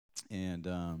And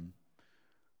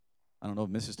I don't know,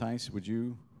 Mrs. Tice, would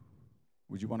you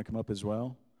want to come up as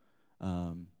well?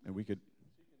 And we could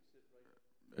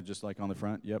just like on the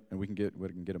front, yep. And we can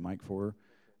get a mic for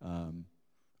her,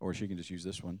 or she can just use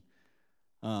this one.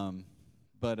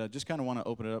 But just kind of want to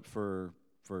open it up for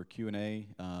Q&A.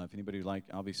 If anybody would like,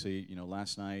 obviously,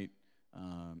 last night,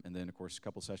 and then of course a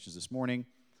couple sessions this morning.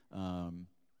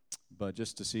 But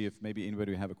just to see if maybe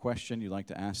anybody would have a question you'd like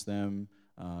to ask them,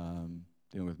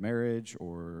 dealing with marriage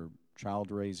or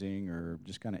child raising or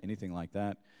just kind of anything like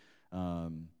that.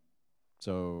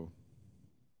 So,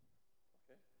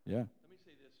 okay. Yeah. Let me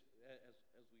say this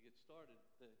as we get started.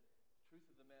 The truth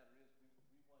of the matter is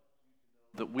we want you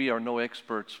to know that we are no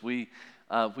experts. We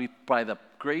by the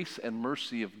grace and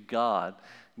mercy of God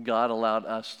allowed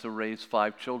us to raise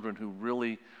 5 children who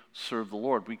really serve the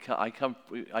Lord. I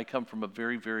come from a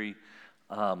very, very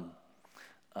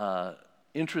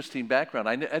interesting background.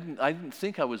 I didn't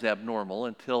think I was abnormal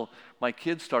until my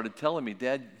kids started telling me,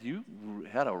 "Dad, you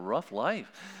had a rough life."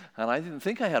 And I didn't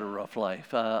think I had a rough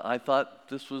life. I thought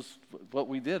this was what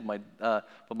we did.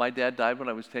 But my dad died when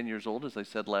I was 10 years old, as I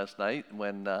said last night,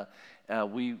 when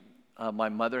my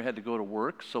mother had to go to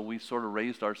work, so we sort of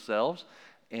raised ourselves.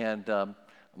 And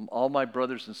all my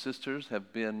brothers and sisters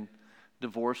have been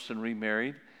divorced and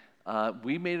remarried.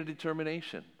 We made a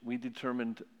determination. We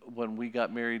determined when we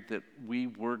got married that we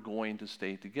were going to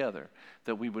stay together,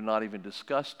 that we would not even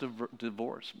discuss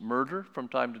divorce. Murder from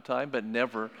time to time, but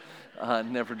never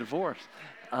divorce.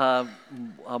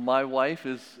 My wife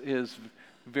is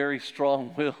very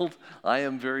strong-willed. I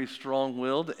am very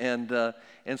strong-willed, and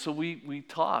so we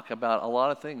talk about a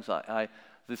lot of things.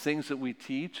 The things that we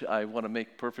teach, I want to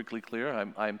make perfectly clear.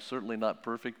 I'm certainly not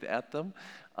perfect at them.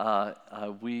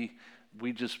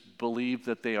 We just believe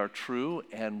that they are true,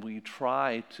 and we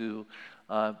try to,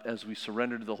 as we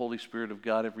surrender to the Holy Spirit of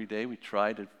God every day, we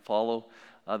try to follow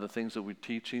the things that we're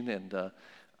teaching, and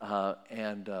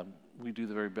we do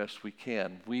the very best we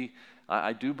can.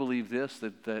 I do believe this,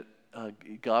 that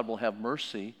God will have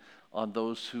mercy on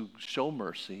those who show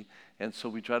mercy, and so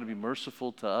we try to be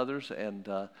merciful to others, and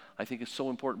I think it's so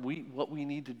important. What we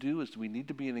need to do is we need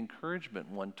to be an encouragement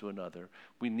one to another.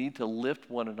 We need to lift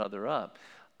one another up.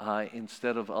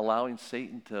 Instead of allowing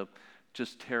Satan to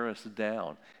just tear us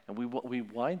down. And we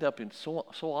wind up in so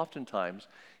oftentimes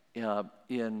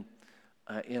in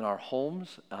our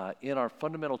homes, in our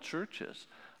fundamental churches,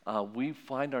 we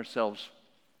find ourselves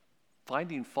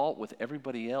finding fault with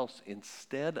everybody else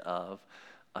instead of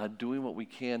doing what we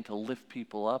can to lift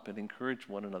people up and encourage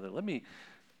one another. Let me,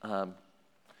 when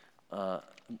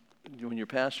your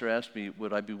pastor asked me,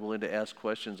 would I be willing to ask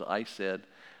questions, I said,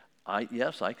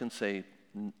 yes, I can say,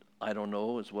 I don't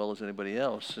know as well as anybody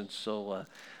else. And so,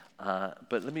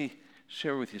 but let me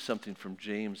share with you something from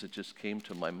James that just came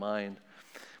to my mind.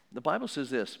 The Bible says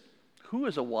this: "Who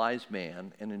is a wise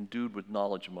man and endued with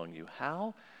knowledge among you?"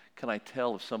 How can I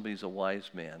tell if somebody's a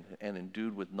wise man and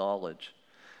endued with knowledge?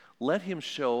 "Let him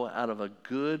show out of a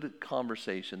good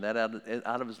conversation," that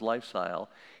out of his lifestyle,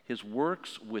 "his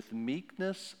works with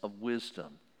meekness of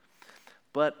wisdom."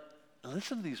 But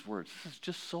listen to these words. This is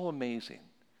just so amazing.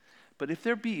 "But if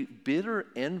there be bitter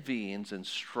envyings and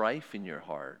strife in your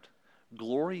heart,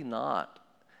 glory not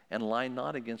and lie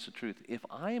not against the truth." If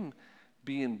I'm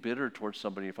being bitter towards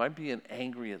somebody, if I'm being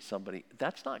angry at somebody,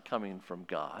 that's not coming from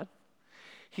God.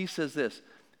 He says this: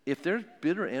 if there's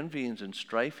bitter envyings and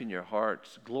strife in your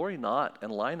hearts, glory not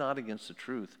and lie not against the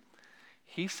truth.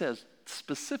 He says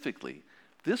specifically,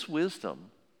 this wisdom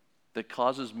that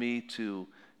causes me to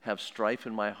have strife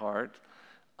in my heart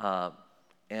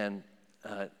and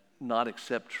not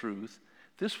accept truth,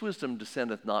 this wisdom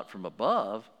descendeth not from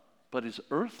above, but is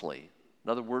earthly.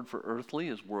 Another word for earthly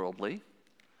is worldly,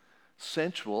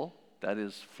 sensual, that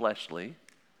is fleshly,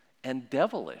 and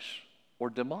devilish or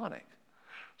demonic.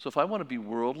 So if I want to be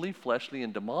worldly, fleshly,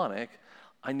 and demonic,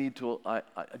 I need to I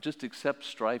just accept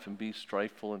strife and be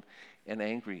strifeful and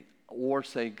angry, or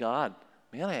say, God,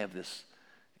 man,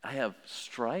 I have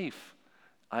strife.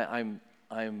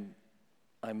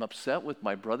 I'm upset with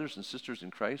my brothers and sisters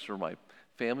in Christ or my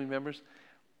family members.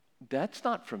 That's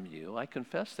not from you. I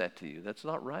confess that to you. That's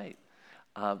not right.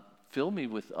 Fill me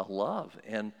with a love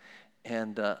and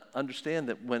understand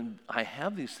that when I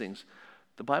have these things,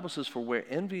 the Bible says, "For where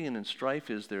envy and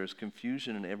strife is, there is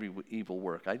confusion in every evil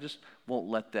work." I just won't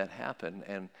let that happen.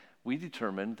 And we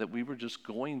determined that we were just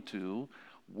going to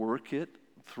work it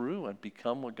through and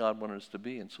become what God wanted us to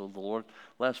be. And so the Lord,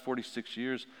 last 46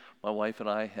 years, my wife and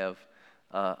I have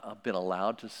been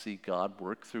allowed to see God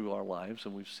work through our lives,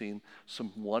 and we've seen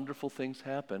some wonderful things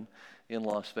happen in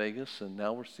Las Vegas, and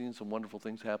now we're seeing some wonderful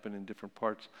things happen in different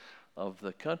parts of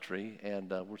the country,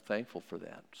 and we're thankful for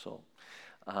that. So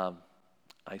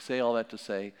I say all that to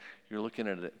say you're looking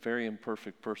at a very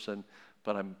imperfect person,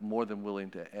 but I'm more than willing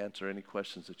to answer any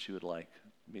questions that you would like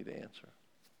me to answer.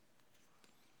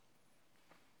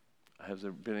 Has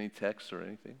there been any texts or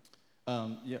anything?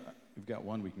 Yeah, we've got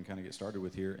one we can kind of get started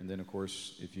with here, and then of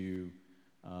course, if you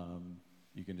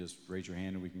you can just raise your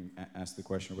hand and we can ask the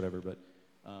question or whatever.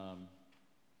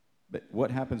 But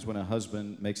what happens when a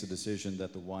husband makes a decision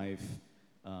that the wife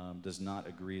does not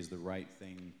agree is the right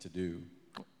thing to do?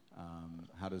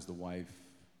 How does the wife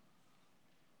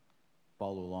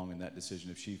follow along in that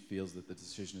decision if she feels that the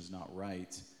decision is not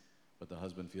right, but the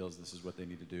husband feels this is what they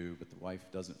need to do, but the wife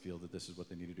doesn't feel that this is what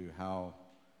they need to do? How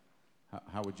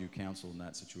would you counsel in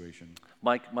that situation?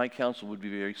 My counsel would be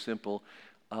very simple.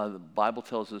 The Bible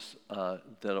tells us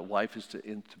that a wife is to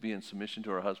be in submission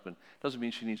to her husband. Doesn't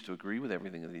mean she needs to agree with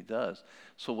everything that he does.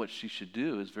 So what she should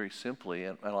do is very simply,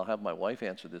 and I'll have my wife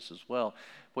answer this as well,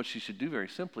 what she should do very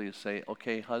simply is say,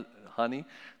 okay, honey,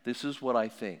 this is what I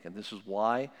think, and this is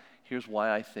why, here's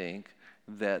why I think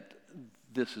that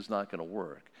this is not going to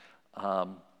work.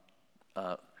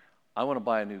 I want to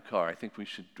buy a new car. I think we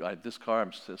should. This car,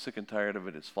 I'm sick and tired of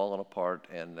it. It's falling apart,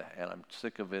 and I'm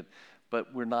sick of it.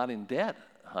 But we're not in debt,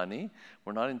 honey.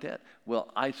 We're not in debt. Well,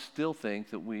 I still think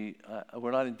that we're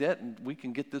not in debt, and we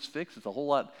can get this fixed. It's a whole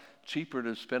lot cheaper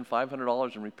to spend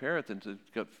 $500 and repair it than to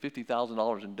get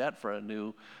 $50,000 in debt for a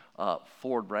new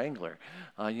Ford Wrangler,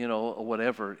 or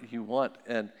whatever you want.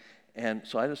 And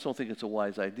so I just don't think it's a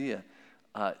wise idea.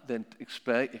 Then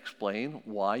explain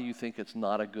why you think it's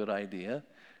not a good idea,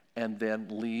 and then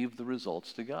leave the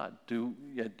results to God.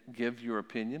 Give your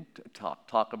opinion,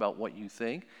 talk about what you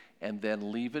think, and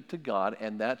then leave it to God.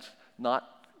 And that's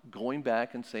not going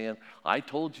back and saying, I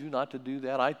told you not to do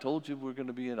that. I told you we're going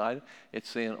to be in. It's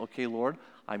saying, okay, Lord,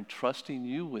 I'm trusting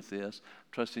you with this,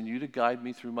 trusting you to guide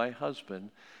me through my husband.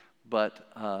 But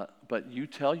you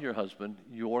tell your husband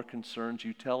your concerns.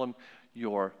 You tell him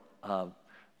your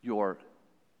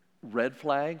red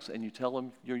flags, and you tell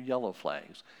him your yellow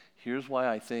flags. Here's why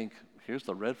I think, here's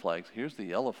the red flags, here's the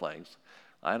yellow flags.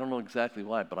 I don't know exactly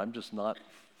why, but I'm just not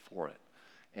for it.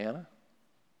 Anna,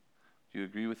 do you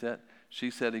agree with that?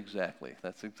 She said exactly.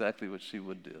 That's exactly what she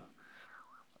would do.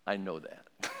 I know that.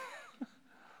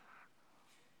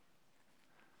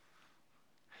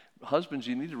 Husbands,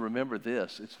 you need to remember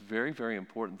this. It's very, very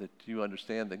important that you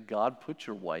understand that God put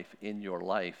your wife in your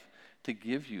life to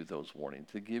give you those warnings,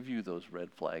 to give you those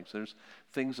red flags. There's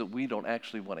things that we don't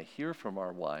actually want to hear from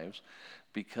our wives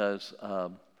because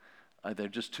they're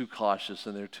just too cautious,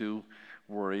 and they're too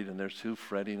worried, and they're too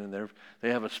fretting, and they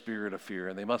have a spirit of fear,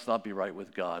 and they must not be right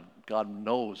with God. God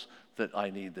knows that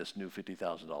I need this new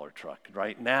 $50,000 truck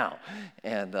right now.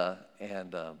 And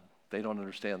they don't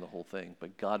understand the whole thing.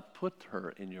 But God put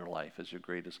her in your life as your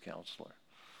greatest counselor.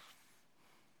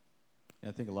 I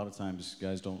think a lot of times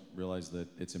guys don't realize that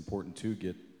it's important to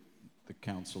get the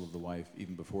counsel of the wife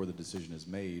even before the decision is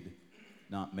made.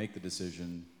 Not make the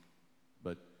decision,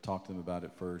 but talk to them about it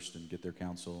first and get their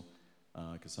counsel,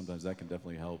 because sometimes that can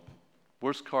definitely help.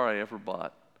 Worst car I ever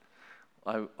bought.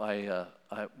 I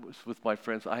was with my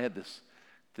friends. I had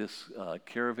this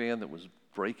Caravan that was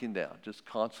breaking down, just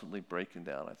constantly breaking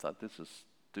down. I thought, this is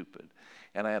stupid.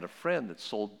 And I had a friend that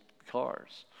sold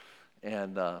cars,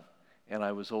 and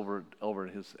I was over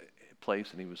at his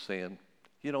place, and he was saying,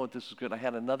 you know what, this is good. I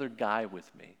had another guy with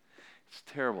me. It's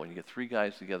terrible. You get three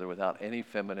guys together without any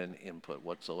feminine input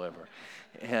whatsoever.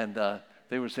 And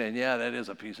they were saying, yeah, that is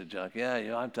a piece of junk.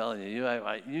 Yeah, I'm telling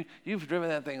you, you've driven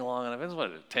that thing long enough. It's,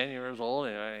 what, 10 years old?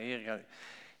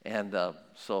 And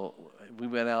so we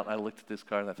went out, and I looked at this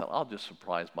car, and I thought, I'll just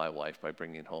surprise my wife by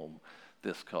bringing home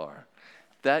this car.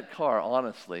 That car,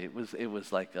 honestly, it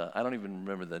was like I don't even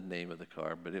remember the name of the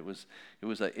car, but it was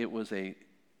a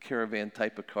Caravan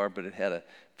type of car, but it had a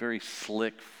very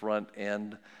slick front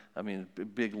end. I mean, a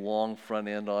big long front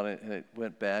end on it, and it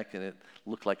went back, and it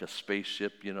looked like a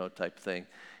spaceship, type thing.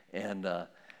 And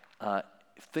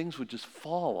things would just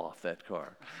fall off that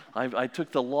car. I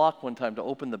took the lock one time to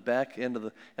open the back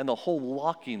end and the whole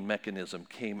locking mechanism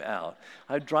came out.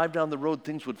 I'd drive down the road,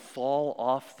 things would fall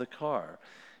off the car.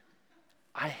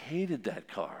 I hated that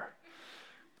car.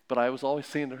 But I was always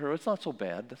saying to her, it's not so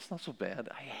bad. That's not so bad.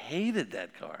 I hated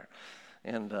that car.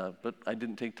 And but I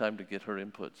didn't take time to get her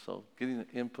input. So getting the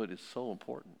input is so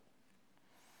important.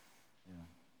 Yeah.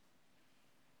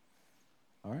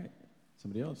 All right.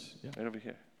 Somebody else? Yeah. Right over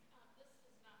here.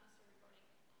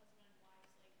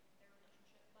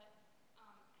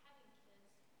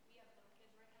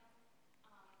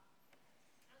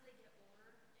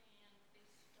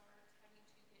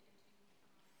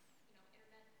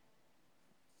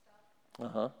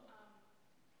 Uh-huh.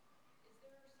 Is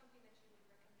there something that you would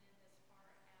recommend as far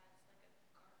as like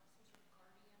some sort of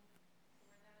guardian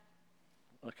for that?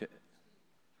 Okay.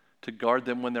 To guard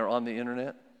them when they're on the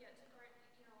internet? Yeah, to guard,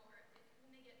 or if,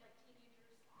 when they get like teenagers,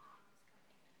 this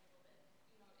kind of thing a little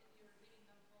bit, if you're leaving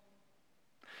them home.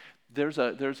 There's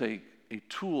a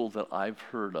tool that I've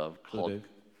heard of So called. Dave,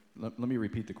 let me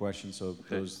repeat the question so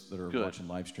Okay. those that are Good. watching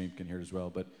live stream can hear it as well.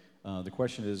 But the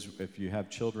question is, if you have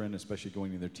children, especially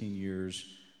going in their teen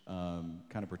years,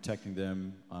 kind of protecting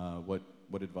them, what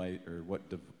advice or what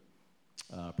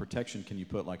protection can you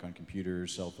put like on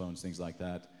computers, cell phones, things like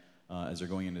that, as they're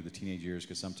going into the teenage years?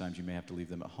 Because sometimes you may have to leave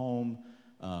them at home,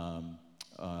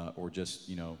 or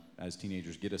just as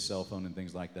teenagers get a cell phone and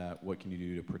things like that. What can you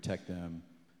do to protect them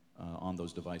on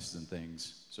those devices and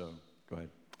things? So go ahead.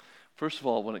 First of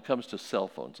all, when it comes to cell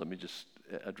phones, let me just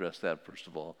address that first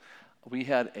of all. We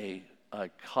had a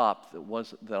cop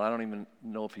that I don't even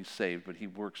know if he's saved, but he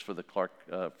works for the Clark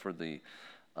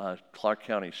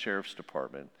County Sheriff's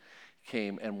Department.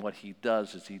 Came, and what he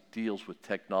does is he deals with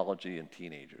technology and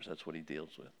teenagers. That's what he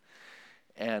deals with.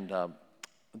 And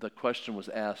the question was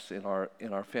asked in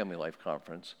our family life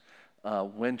conference,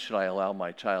 when should I allow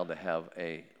my child to have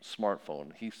a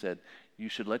smartphone? He said, you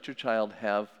should let your child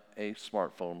have a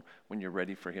smartphone when you're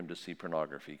ready for him to see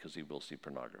pornography, because he will see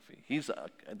pornography.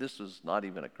 This was not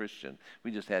even a Christian.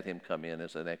 We just had him come in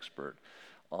as an expert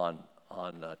on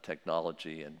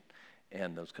technology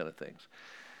and those kind of things.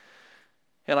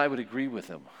 And I would agree with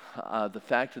him. The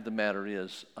fact of the matter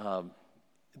is,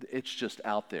 it's just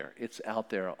out there. It's out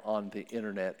there on the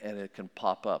internet, and it can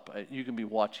pop up. You can be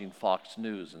watching Fox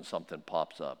News and something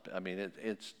pops up. I mean,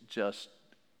 it's just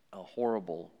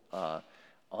horrible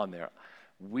on there.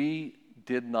 We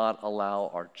did not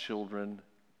allow our children,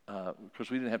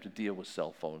 because we didn't have to deal with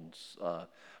cell phones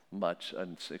much,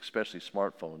 and especially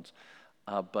smartphones,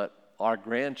 but our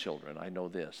grandchildren, I know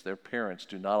this, their parents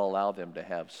do not allow them to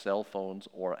have cell phones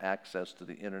or access to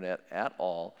the internet at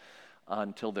all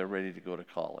until they're ready to go to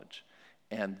college.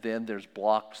 And then there's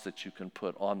blocks that you can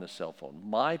put on the cell phone.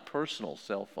 My personal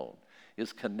cell phone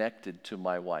is connected to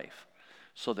my wife,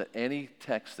 so that any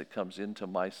text that comes into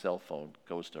my cell phone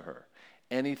goes to her.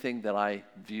 Anything that I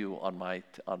view on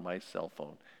my cell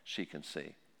phone, she can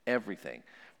see. Everything.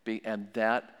 And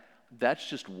that's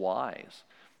just wise.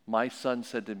 My son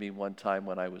said to me one time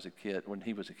when he was a kid,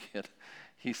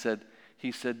 he said,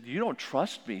 you don't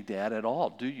trust me, Dad, at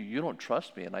all, do you? You don't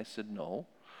trust me. And I said, no,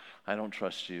 I don't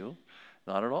trust you.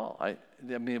 Not at all. I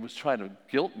mean, it was trying to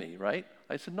guilt me, right?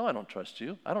 I said, no, I don't trust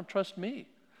you. I don't trust me.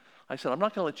 I said, I'm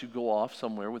not going to let you go off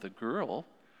somewhere with a girl.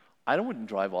 I wouldn't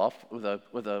drive off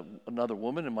with another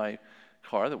woman in my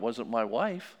car that wasn't my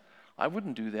wife. I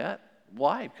wouldn't do that.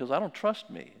 Why? Because I don't trust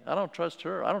me. I don't trust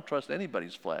her. I don't trust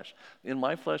anybody's flesh. In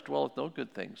my flesh dwelleth no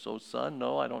good thing. So, son,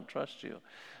 no, I don't trust you.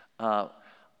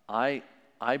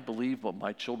 I believe what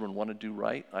my children want to do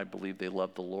right. I believe they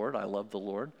love the Lord. I love the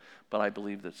Lord. But I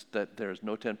believe that there is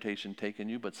no temptation taken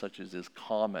you, but such as is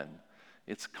common.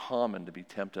 It's common to be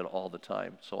tempted all the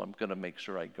time. So I'm going to make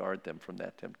sure I guard them from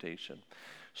that temptation.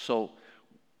 So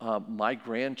my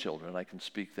grandchildren, I can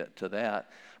speak to that.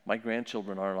 My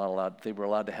grandchildren are not allowed. They were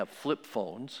allowed to have flip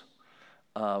phones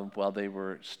while they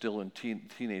were still in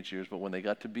teenage years. But when they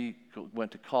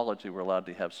went to college, they were allowed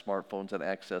to have smartphones and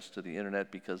access to the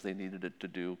internet because they needed it to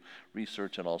do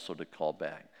research and also to call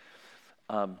back.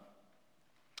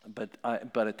 But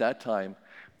at that time,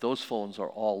 those phones are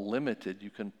all limited. You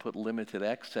can put limited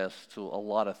access to a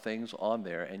lot of things on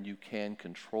there, and you can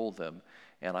control them.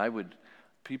 And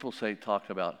people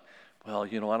talk about, well, I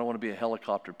don't want to be a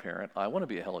helicopter parent. I want to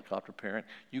be a helicopter parent.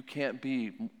 You can't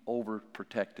be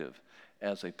overprotective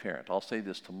as a parent. I'll say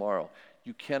this tomorrow.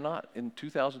 You cannot in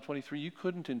 2023. You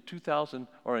couldn't in 2000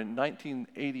 or in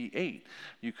 1988.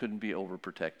 You couldn't be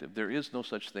overprotective. There is no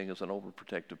such thing as an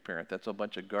overprotective parent. That's a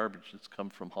bunch of garbage that's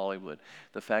come from Hollywood.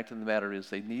 The fact of the matter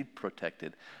is they need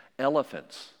protected.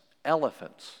 Elephants,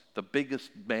 the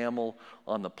biggest mammal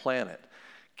on the planet,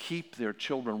 keep their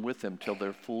children with them till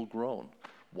they're full grown.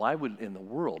 Why in the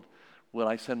world would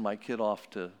I send my kid off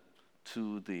to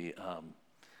the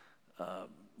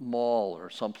mall or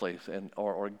someplace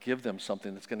or give them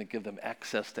something that's going to give them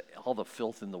access to all the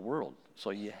filth in the world?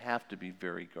 So you have to be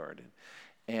very guarded.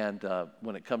 And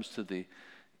when it comes to the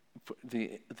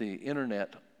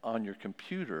internet on your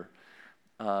computer,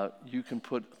 you can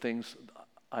put things.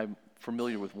 I'm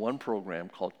familiar with one program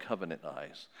called Covenant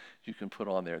Eyes. You can put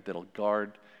on there that'll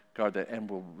guard that and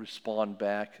will respond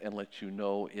back and let you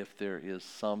know if there is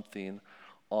something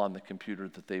on the computer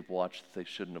that they've watched that they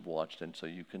shouldn't have watched, and so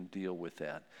you can deal with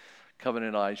that.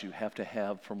 Covenant Eyes, you have to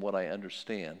have, from what I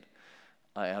understand,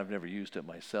 I've never used it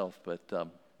myself, but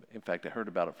in fact, I heard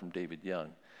about it from David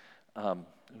Young,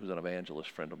 who's an evangelist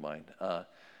friend of mine.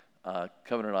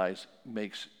 Covenant Eyes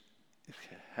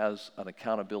has an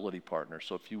accountability partner.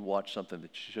 So if you watch something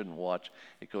that you shouldn't watch,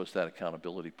 it goes to that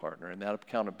accountability partner. And that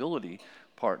accountability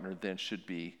partner then should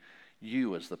be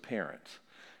you as the parent.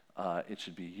 It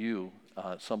should be you,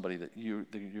 somebody that you're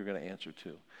going to answer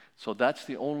to. So that's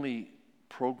the only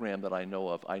program that I know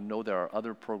of. I know there are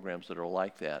other programs that are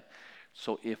like that.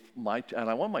 So and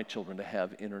I want my children to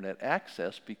have internet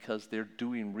access because they're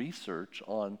doing research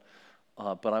on,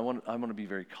 but I'm going to be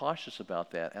very cautious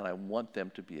about that, and I want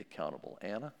them to be accountable.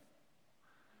 Anna?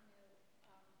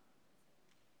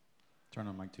 Turn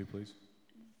on mic 2, please.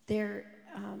 There,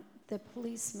 the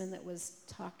policeman that was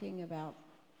talking about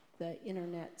the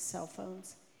internet cell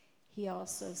phones, he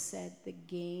also said the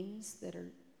games that are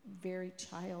very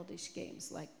childish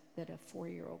games, like that a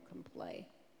 4-year-old can play.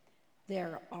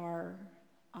 There are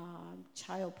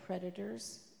child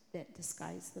predators that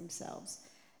disguise themselves,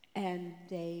 and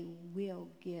they will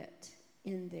get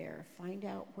in there, find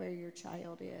out where your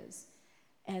child is,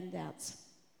 and that's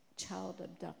child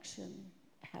abduction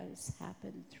has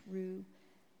happened through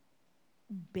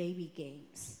baby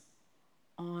games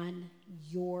on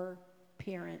your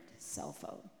parent cell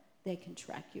phone. They can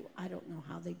track you. I don't know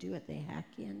how they do it. They hack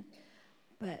in.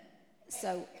 But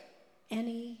so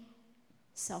any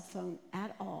cell phone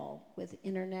at all with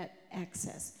internet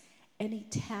access, any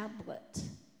tablet,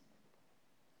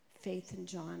 Faith and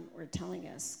John were telling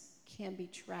us, can be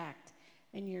tracked,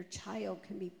 and your child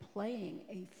can be playing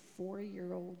a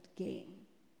 4-year-old game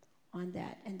on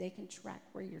that, and they can track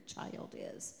where your child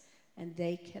is, and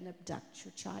they can abduct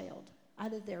your child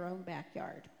out of their own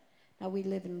backyard. Now, we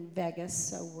live in Vegas,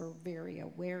 so we're very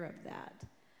aware of that.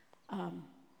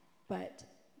 But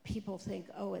people think,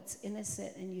 oh, it's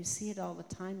innocent, and you see it all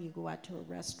the time. You go out to a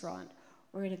restaurant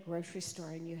or in a grocery store,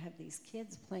 and you have these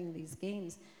kids playing these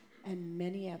games, and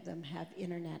many of them have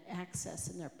internet access,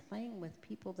 and they're playing with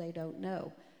people they don't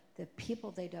know. The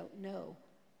people they don't know,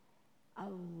 a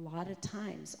lot of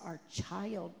times, are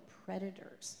child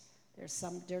predators. There's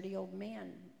some dirty old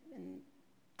man in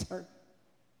her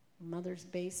mother's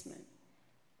basement,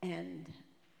 and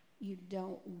you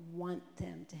don't want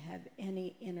them to have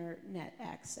any internet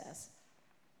access.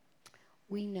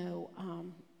 We know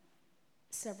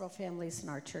several families in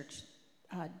our church.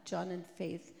 John and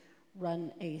Faith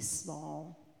run a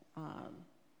small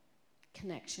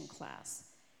connection class,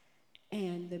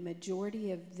 and the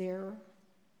majority of their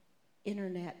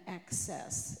internet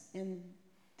access in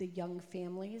the young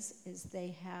families is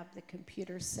they have the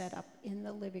computer set up in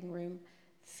the living room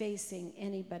facing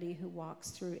anybody who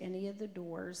walks through any of the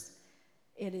doors.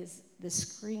 The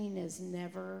screen is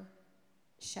never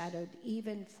shadowed,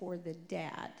 even for the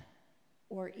dad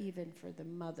or even for the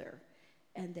mother.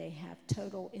 And they have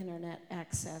total internet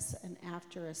access, and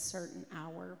after a certain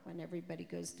hour, when everybody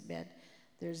goes to bed,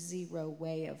 there's zero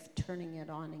way of turning it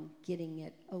on and getting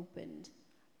it opened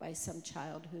by some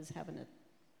child who's having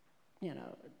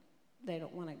they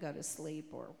don't want to go to sleep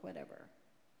or whatever.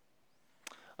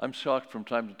 I'm shocked from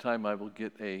time to time. I will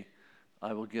get a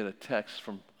text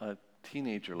from a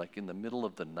teenager, like in the middle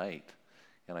of the night,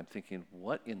 and I'm thinking,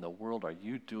 what in the world are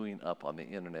you doing up on the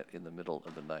internet in the middle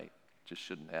of the night? It just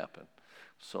shouldn't happen.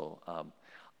 So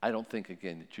I don't think,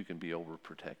 again, that you can be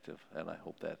overprotective, and I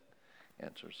hope that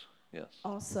answers. Yes.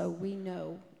 Also, we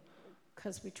know,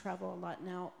 because we travel a lot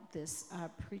now, this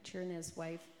preacher and his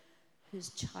wife,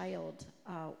 whose child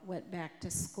went back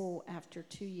to school after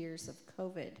 2 years of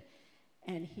COVID,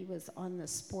 and he was on the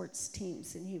sports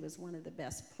teams, and he was one of the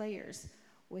best players.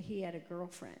 Well, he had a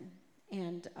girlfriend,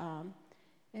 and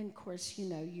of course,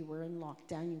 you were in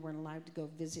lockdown. You weren't allowed to go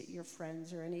visit your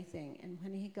friends or anything. And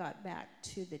when he got back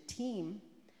to the team,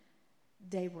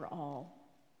 they were all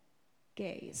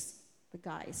gays, the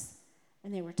guys.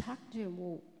 And they were talking to him.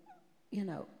 Well,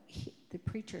 the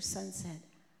preacher's son said,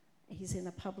 he's in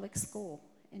a public school.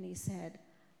 And he said,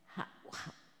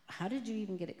 how did you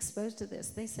even get exposed to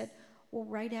this? They said, well,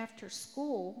 right after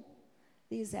school,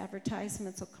 these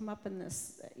advertisements will come up in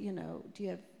this, do you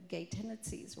have gay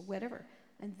tendencies or whatever.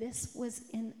 And this was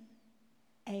in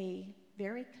a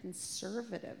very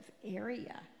conservative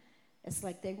area. It's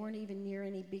like they weren't even near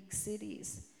any big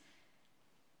cities.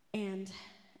 And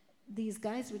these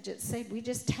guys would just say, we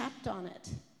just tapped on it.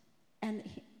 And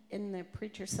the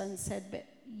preacher's son said, but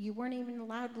you weren't even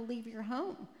allowed to leave your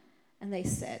home. And they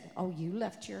said, oh, you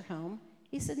left your home?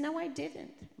 He said, no, I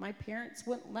didn't. My parents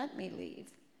wouldn't let me leave.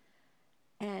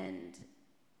 And,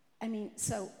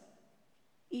 so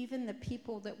even the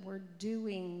people that were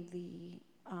doing the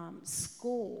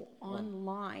school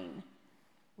online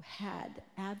had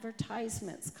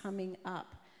advertisements coming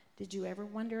up. Did you ever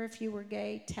wonder if you were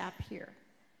gay? Tap here.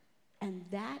 And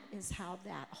that is how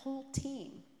that whole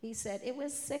team, he said, it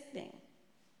was sickening.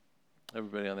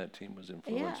 Everybody on that team was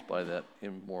influenced by that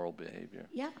immoral behavior.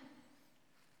 Yeah.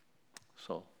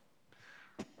 So,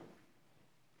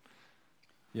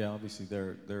 Yeah, obviously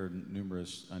there are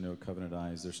numerous, I know Covenant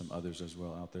Eyes, there's some others as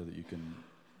well out there that you can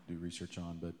do research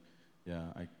on, but yeah,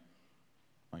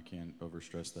 I can't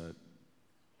overstress that.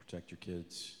 Protect your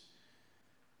kids.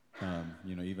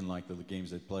 Even like the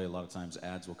games they play, a lot of times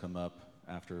ads will come up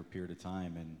after a period of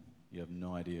time and you have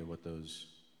no idea what those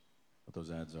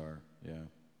ads are.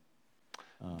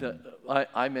 Yeah.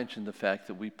 I mentioned the fact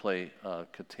that we play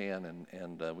Catan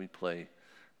and we play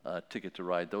Ticket to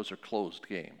Ride. Those are closed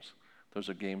games. Those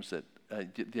are games that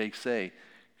they say,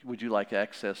 would you like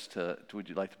access to, would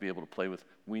you like to be able to play with?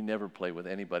 We never play with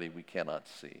anybody we cannot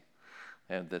see.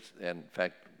 And in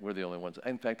fact, we're the only ones.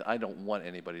 In fact, I don't want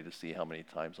anybody to see how many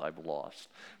times I've lost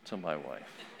to my wife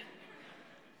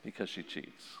because she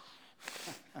cheats.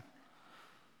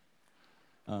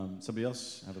 Somebody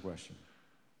else have a question?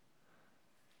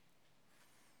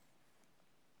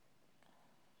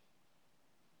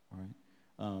 All right.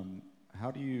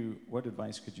 What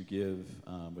advice could you give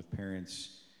with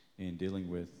parents in dealing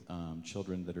with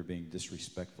children that are being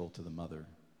disrespectful to the mother?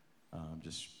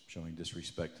 Just showing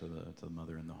disrespect to the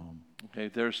mother in the home. Okay,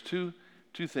 there's two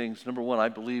things. Number one, I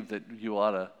believe that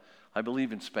I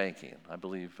believe in spanking. I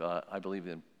believe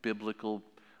in biblical,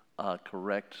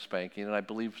 correct spanking, and I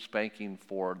believe spanking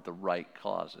for the right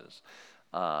causes.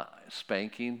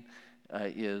 Spanking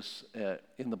is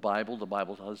in the Bible. The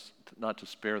Bible says not to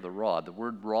spare the rod. The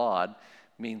word rod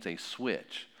means a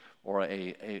switch or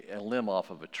a limb off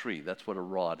of a tree. That's what a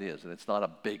rod is. And it's not a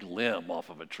big limb off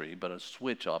of a tree, but a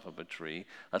switch off of a tree,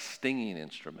 a stinging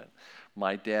instrument.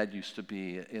 My dad used to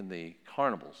be in the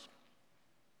carnivals.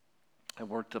 I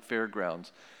worked at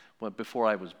fairgrounds before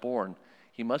I was born.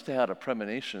 He must have had a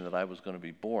premonition that I was going to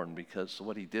be born, because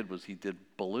what he did was he did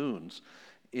balloons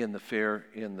in the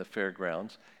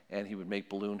fairgrounds, and he would make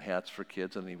balloon hats for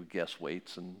kids, and he would guess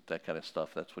weights and that kind of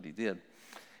stuff. That's what he did.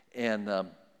 And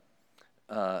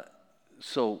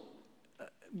so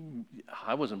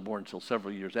I wasn't born until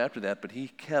several years after that, but he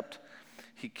kept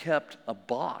a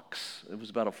box. It was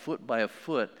about a foot by a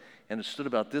foot, and it stood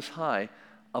about this high,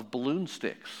 of balloon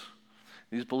sticks.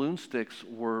 These balloon sticks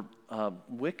were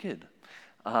wicked.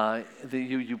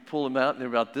 You pull them out, and they're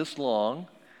about this long,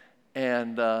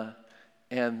 and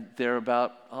they're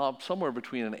about somewhere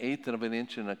between 1/8 of an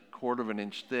inch and 1/4 of an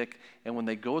inch thick. And when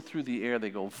they go through the air, they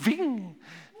go ving,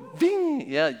 ving.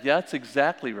 Yeah, that's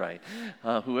exactly right.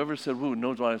 Whoever said "woo"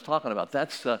 knows what I was talking about.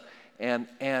 That's and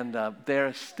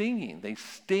they're stinging. They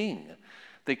sting.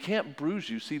 They can't bruise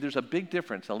you. See, there's a big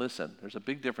difference. Now listen, there's a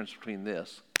big difference between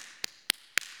this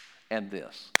and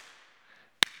this.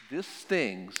 This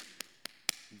stings.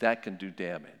 That can do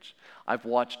damage. I've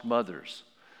watched mothers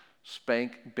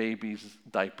spank babies'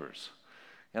 diapers.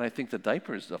 And I think the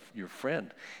diaper is your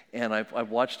friend. And I've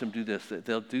watched them do this.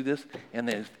 They'll do this, and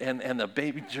the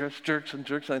baby jerks and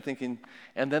jerks. And I'm thinking,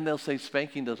 and then they'll say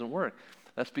spanking doesn't work.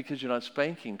 That's because you're not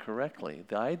spanking correctly.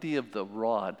 The idea of the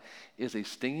rod is a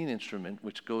stinging instrument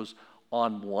which goes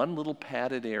on one little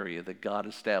padded area that God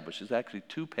established. It's actually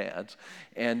 2 pads.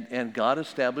 And God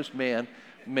established man,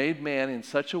 made man in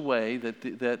such a way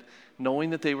that knowing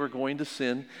that they were going to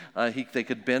sin, they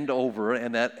could bend over,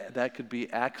 and that could be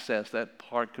accessed, that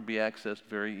part could be accessed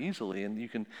very easily. And you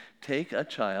can take a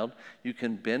child, you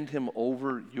can bend him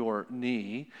over your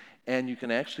knee, and you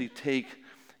can actually take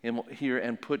him here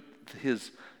and put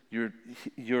his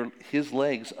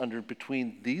legs under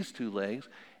between these 2 legs,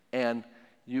 and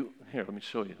here, let me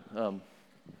show you.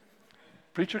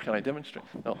 Preacher, can I demonstrate?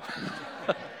 No.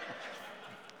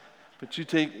 But you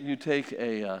take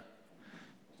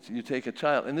a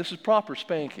child, and this is proper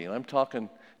spanking. I'm talking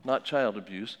not child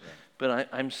abuse, but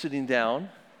I'm sitting down.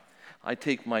 I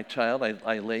take my child,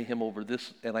 I lay him over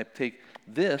this, and I take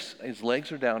this. His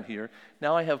legs are down here.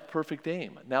 Now I have perfect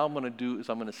aim. Now I'm going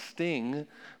to sting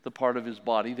the part of his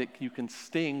body that you can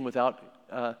sting without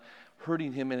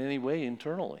hurting him in any way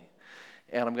internally.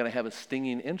 And I'm going to have a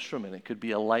stinging instrument. It could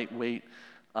be a lightweight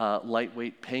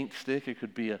paint stick. It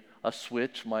could be a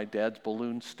switch, my dad's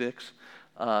balloon sticks.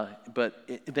 But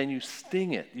then you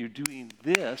sting it. You're doing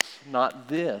this, not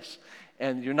this.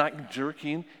 And you're not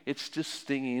jerking. It's just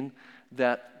stinging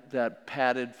that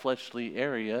padded fleshly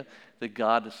area that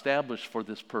God established for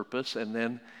this purpose. That's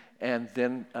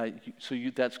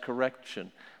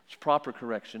correction. It's proper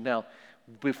correction. Now,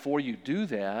 before you do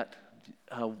that,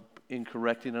 in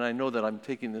correcting, and I know that I'm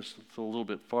taking this a little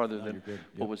bit farther than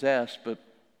what was asked, but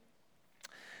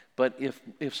But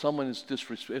if someone is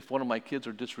if one of my kids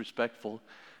are disrespectful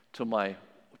to my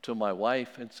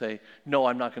wife and say, no,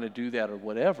 I'm not going to do that or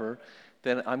whatever,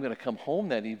 then I'm going to come home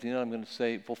that evening and I'm going to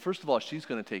say, well, first of all, she's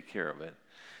going to take care of it.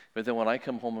 But then when I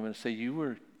come home, I'm going to say,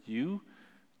 you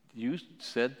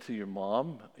said to your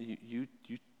mom, you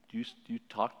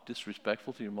talked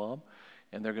disrespectful to your mom,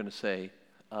 and they're going to say,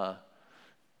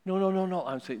 no.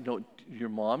 I'm saying, no, your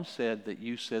mom said that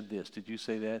you said this. Did you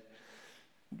say that?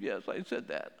 Yes, I said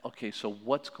that. Okay, so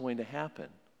what's going to happen?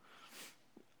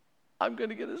 I'm going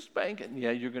to get a spanking.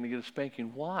 Yeah, you're going to get a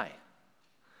spanking. Why?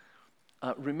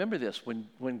 Remember this,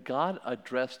 when God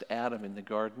addressed Adam in the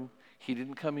garden, he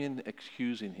didn't come in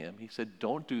accusing him. He said,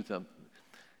 don't do them.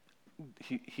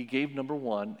 He gave, number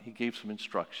one, he gave some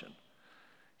instruction.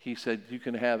 He said, you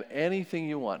can have anything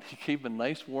you want. He gave him a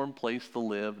nice warm place to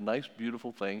live, nice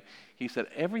beautiful thing. He said,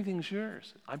 everything's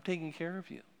yours. I'm taking care of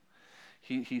you.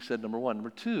 He said, number one.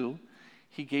 Number two,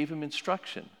 he gave him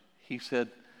instruction. He said,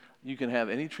 you can have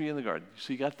any tree in the garden.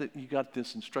 So you got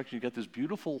this instruction. You got this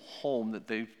beautiful home that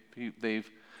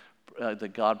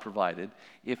that God provided.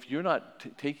 If you're not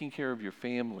taking care of your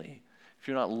family, if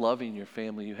you're not loving your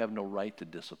family, you have no right to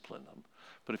discipline them.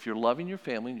 But if you're loving your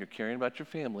family and you're caring about your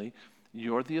family,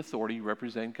 you're the authority, you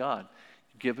represent God.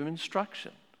 Give him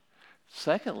instruction.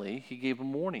 Secondly, he gave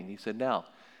him warning. He said, now,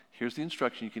 here's the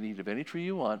instruction. You can eat of any tree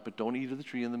you want, but don't eat of the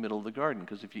tree in the middle of the garden,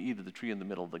 because if you eat of the tree in the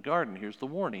middle of the garden, here's the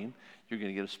warning, you're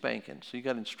going to get a spanking. So you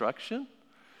got instruction,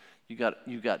 you got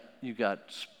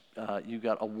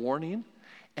a warning,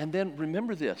 and then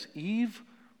remember this, Eve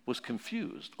was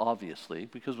confused, obviously,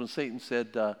 because when Satan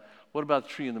said, what about the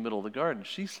tree in the middle of the garden?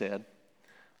 She said,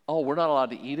 oh, we're not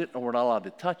allowed to eat it and we're not allowed to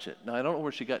touch it. Now, I don't know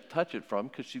where she got touch it from,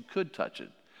 because she could touch it.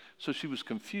 So she was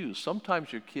confused.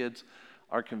 Sometimes your kids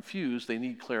are confused. They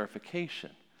need clarification.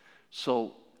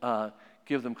 So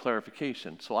give them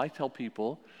clarification. So I tell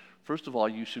people, first of all,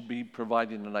 you should be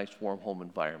providing a nice warm home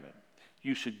environment.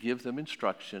 You should give them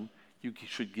instruction. You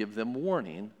should give them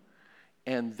warning.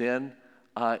 And then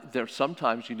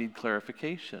sometimes you need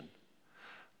clarification.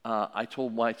 I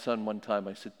told my son one time,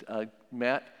 I said,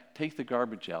 Matt, take the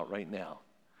garbage out right now.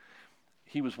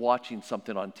 He was watching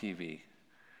something on TV.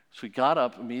 So he got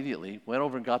up immediately, went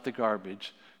over and got the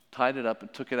garbage, tied it up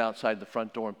and took it outside the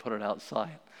front door and put it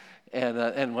outside,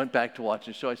 and went back to watch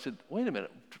the show. I said, wait a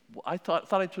minute, I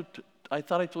thought I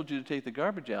told you to take the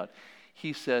garbage out.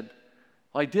 He said,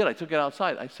 well, I did, I took it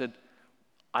outside. I said,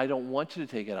 I don't want you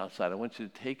to take it outside. I want you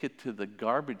to take it to the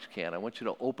garbage can. I want you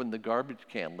to open the garbage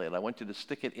can lid. I want you to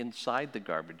stick it inside the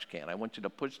garbage can. I want you to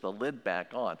push the lid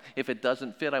back on. If it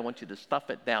doesn't fit, I want you to stuff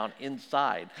it down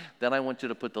inside. Then I want you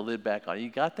to put the lid back on. You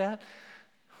got that?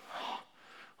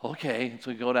 Okay,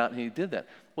 so he go out and he did that.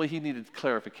 Well, he needed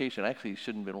clarification. Actually, he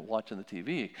shouldn't have been watching the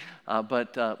TV,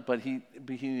 but he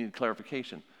needed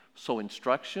clarification. So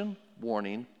instruction,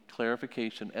 warning,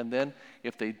 clarification, and then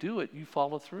if they do it, you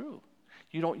follow through.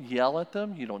 You don't yell at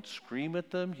them. You don't scream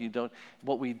at them.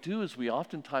 What we do is we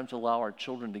oftentimes allow our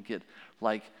children to get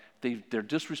like they're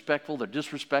disrespectful,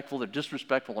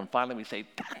 and finally we say,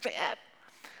 that's it.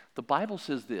 The Bible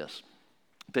says this,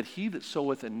 that he that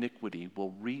soweth iniquity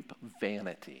will reap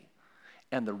vanity,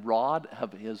 and the rod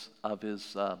of his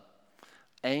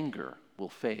anger will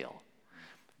fail.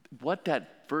 What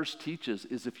that verse teaches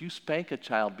is if you spank a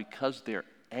child because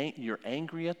you're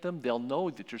angry at them, they'll know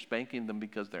that you're spanking them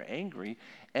because they're angry,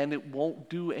 and it won't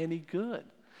do any good.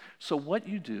 So what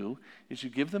you do is you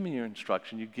give them your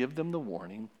instruction, you give them the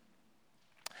warning,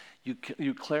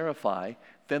 you clarify,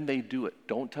 then they do it.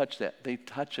 Don't touch that. They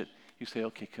touch it. You say,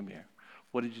 okay, come here.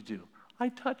 What did you do? I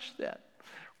touched that.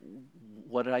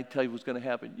 What did I tell you was going to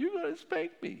happen? You're going to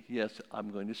spank me. Yes,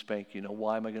 I'm going to spank you. Now,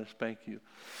 why am I going to spank you?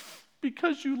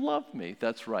 Because you love me.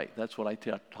 That's right. That's what I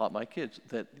taught my kids,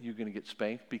 that you're going to get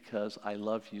spanked because I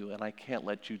love you and I can't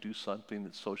let you do something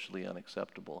that's socially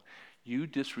unacceptable. You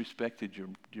disrespected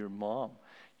your mom.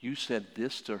 You said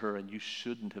this to her and you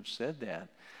shouldn't have said that.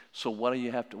 So what do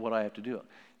I have to do?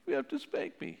 You have to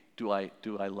spank me. Do I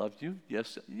love you?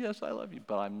 Yes, I love you,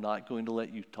 but I'm not going to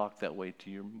let you talk that way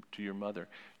to your mother.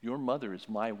 Your mother is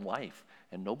my wife,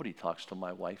 and nobody talks to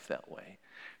my wife that way.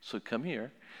 So come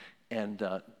here. And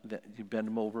you bend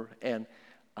them over, and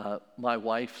my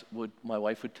wife would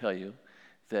tell you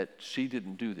that she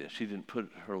didn't do this. She didn't put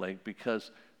her leg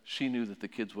because she knew that the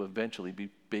kids would eventually be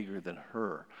bigger than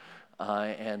her,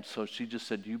 and so she just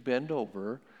said, "You bend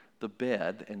over the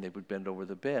bed," and they would bend over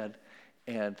the bed,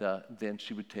 and then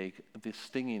she would take this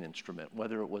stinging instrument.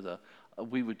 Whether it was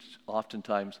we would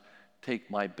oftentimes take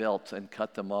my belts and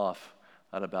cut them off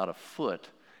at about a foot.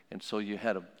 And so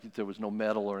there was no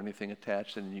metal or anything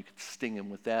attached, and you could sting him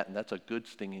with that, and that's a good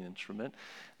stinging instrument.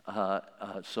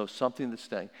 So something that's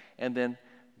staying. And then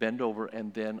bend over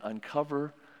and then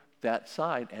uncover that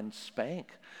side and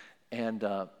spank. And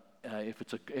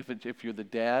if you're the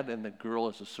dad and the girl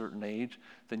is a certain age,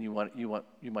 then you might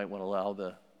want to allow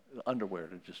the underwear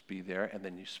to just be there, and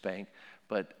then you spank.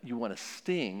 But you want to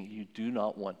sting. You do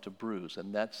not want to bruise,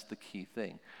 and that's the key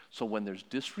thing. So when there's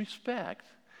disrespect,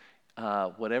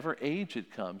 whatever age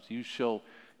it comes, you show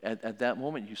at that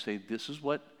moment. You say, "This is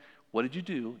what did you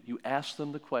do?" You ask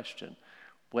them the question.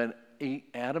 When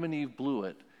Adam and Eve blew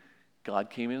it, God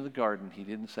came into the garden. He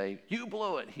didn't say, "You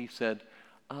blew it." He said,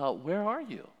 "Where are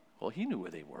you?" Well, he knew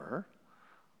where they were,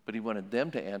 but he wanted them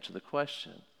to answer the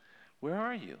question, "Where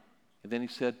are you?" And then he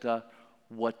said,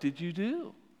 "What did you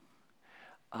do?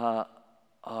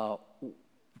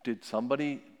 Did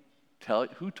somebody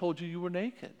who told you you were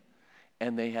naked?"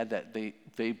 And they had that.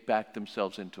 They backed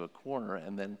themselves into a corner,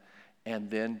 and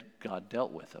then God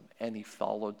dealt with them, and He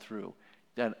followed through.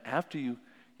 Then after you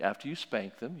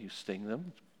spank them, you sting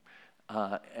them,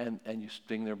 and you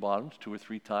sting their bottoms 2 or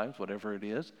 3 times, whatever it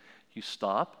is. You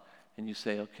stop and you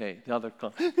say, "Okay." Now they're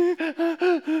going,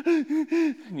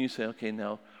 and you say, "Okay,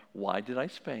 now why did I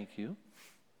spank you?"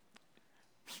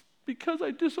 "Because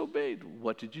I disobeyed."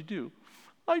 "What did you do?"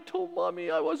 "I told Mommy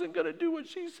I wasn't going to do what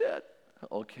she said."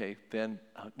 "Okay, then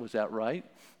was that right?"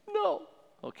 "No."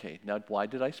 "Okay, now why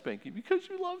did I spank you?" "Because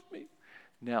you loved me."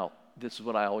 Now, this is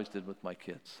what I always did with my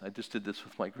kids. I just did this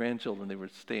with my grandchildren. They were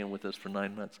staying with us for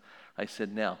 9 months. I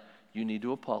said, "Now, you need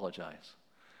to apologize."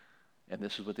 And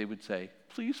this is what they would say: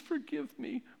 "Please forgive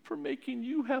me for making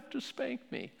you have to spank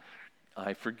me."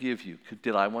 "I forgive you."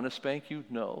 "Did I want to spank you?"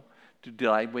 "No." "Did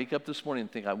I wake up this morning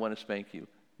and think I want to spank you?"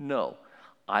 "No."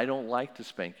 "I don't like to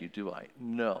spank you, do I?"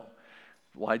 "No."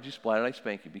 Why did I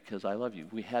spank you?" "Because I love you."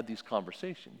 We had these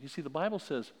conversations. You see, the Bible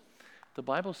says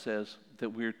that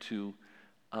we're to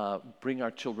bring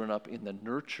our children up in the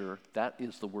nurture. That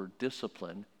is the word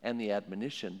discipline, and the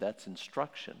admonition, that's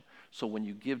instruction. So when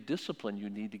you give discipline, you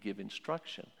need to give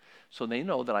instruction. So they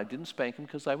know that I didn't spank them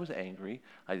because I was angry.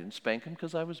 I didn't spank them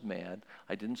because I was mad.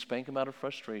 I didn't spank them out of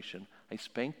frustration. I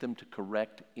spanked them to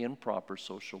correct improper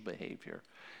social behavior.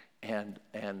 And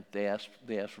they ask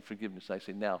for forgiveness. I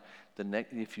say, now,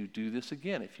 if you do this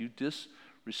again, if you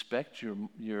disrespect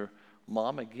your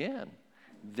mom again,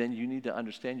 then you need to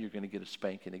understand you're going to get a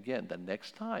spanking again. The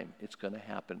next time it's going to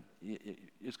happen.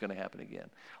 It's going to happen again.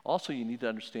 Also, you need to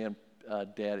understand,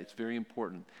 Dad, it's very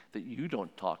important that you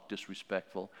don't talk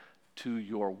disrespectful to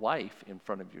your wife in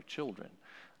front of your children.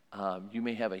 You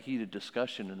may have a heated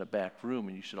discussion in a back room,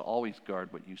 and you should always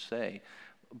guard what you say.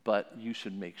 But you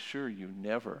should make sure you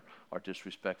never are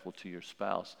disrespectful to your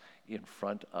spouse in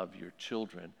front of your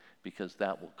children, because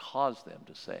that will cause them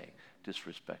to say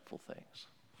disrespectful things.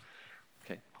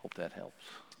 Okay, hope that helps.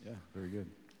 Yeah, very good.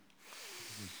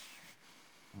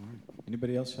 All right.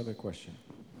 Anybody else have a question?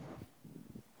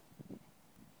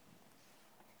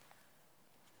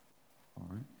 All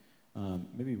right.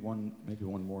 Maybe one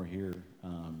more here,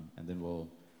 and then we'll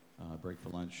break for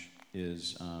lunch.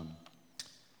 Is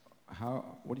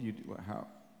what do you do?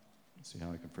 Let's see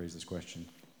how I can phrase this question.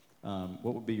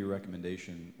 What would be your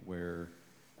recommendation where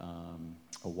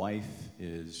a wife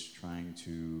is trying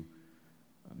to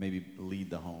maybe lead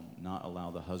the home, not allow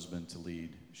the husband to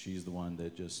lead? She's the one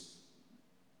that just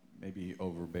maybe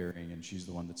overbearing, and she's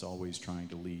the one that's always trying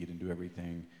to lead and do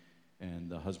everything, and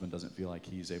the husband doesn't feel like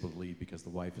he's able to lead because the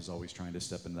wife is always trying to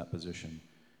step into that position.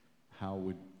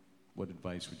 What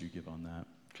advice would you give on that?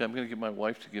 Okay, I'm going to get my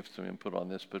wife to give some input on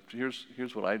this, but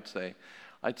here's what I'd say.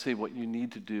 I'd say what you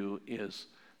need to do is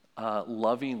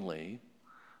lovingly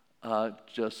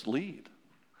just lead.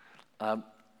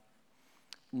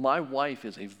 My wife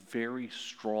is a very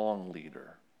strong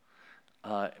leader,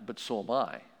 but so am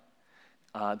I.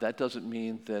 That doesn't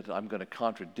mean that I'm going to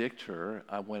contradict her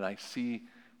when I see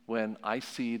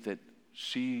that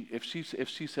if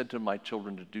she said to my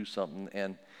children to do something,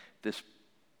 and this,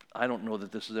 I don't know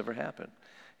that this has ever happened.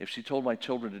 If she told my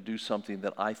children to do something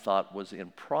that I thought was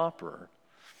improper,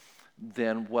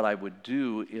 then what I would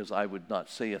do is I would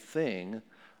not say a thing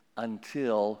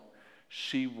until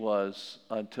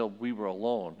we were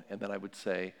alone, and then I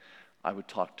would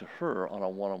talk to her on a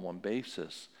one-on-one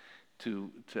basis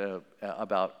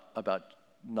about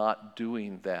not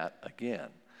doing that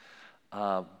again.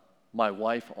 My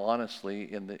wife,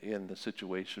 honestly, in the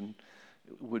situation,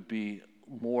 would be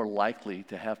more likely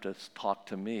to have to talk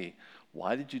to me.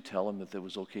 Why did you tell him that it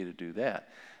was okay to do that?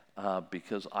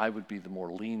 Because I would be the more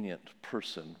lenient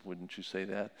person, wouldn't you say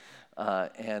that?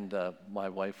 And my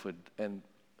wife would, and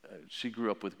she grew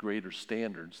up with greater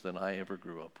standards than I ever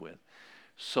grew up with.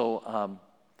 So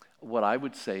what I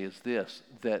would say is this,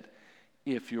 that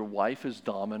If your wife is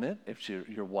dominant, if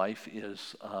your wife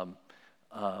is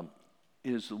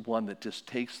the one that just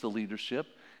takes the leadership,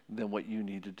 then what you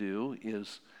need to do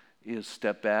is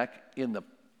step back in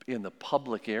the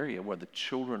public area where the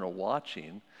children are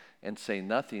watching and say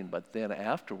nothing, but then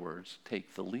afterwards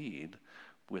take the lead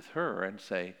with her and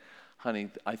say, honey,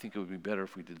 I think it would be better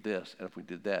if we did this and if we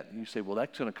did that. And you say, well,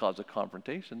 that's going to cause a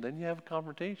confrontation. Then you have a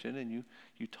confrontation and you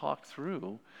talk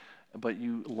through, but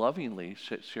you lovingly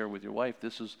share with your wife,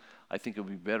 I think it would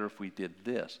be better if we did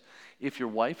this. If your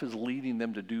wife is leading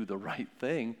them to do the right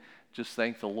thing, just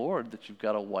thank the Lord that you've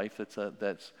got a wife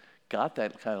that's got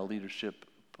that kind of leadership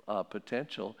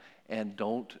potential, and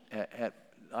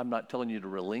I'm not telling you to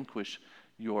relinquish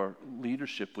your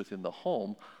leadership within the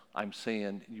home. I'm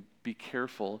saying you be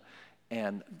careful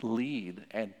and lead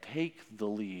and take the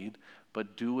lead,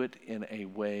 but do it in a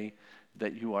way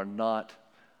that you are not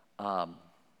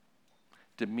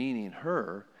demeaning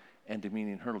her and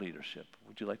demeaning her leadership.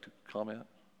 Would you like to comment?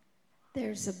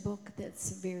 There's a book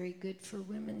that's very good for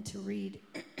women to read.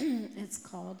 It's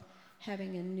called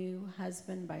Having a New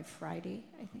Husband by Friday.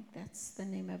 I think that's the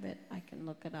name of it. I can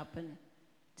look it up and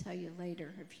tell you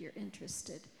later if you're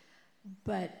interested.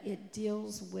 But it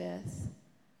deals with,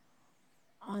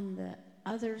 on the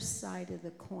other side of the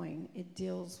coin, it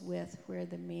deals with where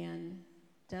the man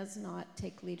does not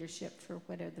take leadership for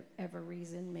whatever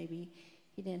reason. Maybe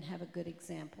he didn't have a good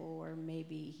example, or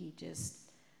maybe he just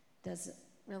doesn't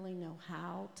really know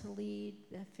how to lead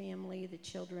the family, the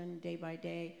children, day by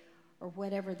day, or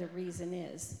whatever the reason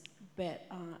is. But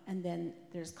and then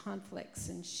there's conflicts,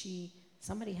 and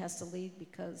somebody has to lead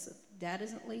because if dad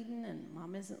isn't leading and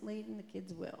mom isn't leading, the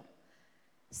kids will.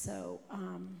 So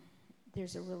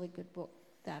there's a really good book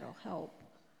that'll help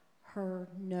her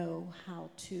know how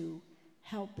to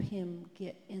help him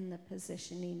get in the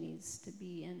position he needs to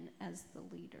be in as the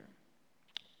leader.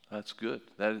 That's good.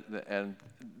 I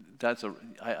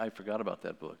forgot about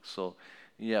that book. So,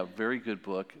 yeah, very good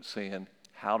book saying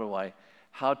how do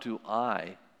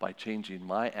I, by changing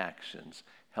my actions,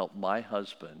 help my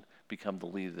husband become the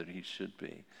leader that he should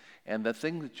be. And the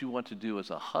thing that you want to do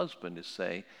as a husband is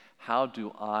say, how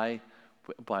do I,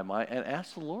 and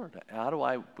ask the Lord, how do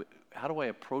I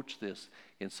approach this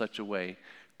in such a way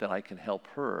that I can help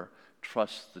her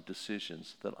trust the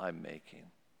decisions that I'm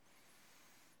making?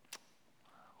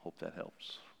 Hope that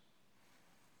helps.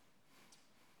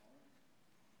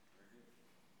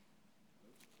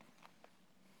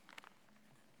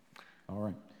 All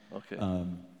right. Okay.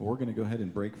 We're going to go ahead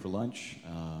and break for lunch,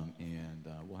 and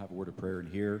we'll have a word of prayer in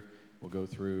here. We'll go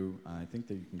through, I think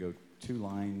that you can go 2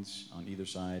 lines on either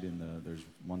side. There's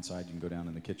one side you can go down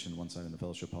in the kitchen, one side in the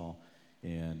fellowship hall,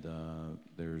 and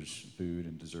there's food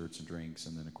and desserts and drinks,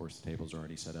 and then, of course, the table's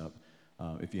already set up.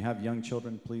 If you have young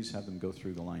children, please have them go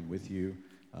through the line with you.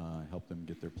 Help them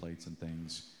get their plates and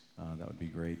things. That would be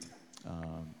great.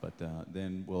 But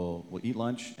then we'll eat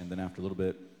lunch, and then after a little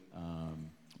bit,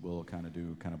 we'll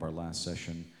do our last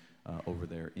session over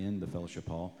there in the fellowship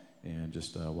hall, and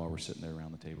just while we're sitting there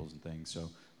around the tables and things. So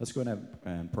let's go ahead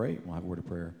and pray. We'll have a word of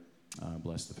prayer.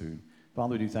 Bless the food.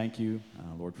 Father, we do thank you,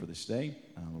 Lord, for this day.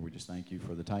 Lord, we just thank you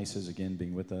for the Tices again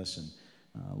being with us,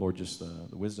 and Lord, just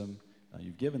the wisdom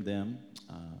you've given them.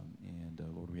 And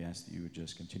Lord, we ask that you would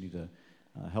just continue to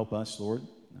help us, Lord,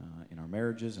 in our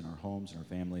marriages, in our homes, in our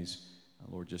families,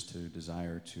 Lord, just to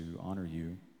desire to honor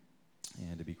you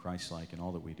and to be Christ-like in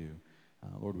all that we do.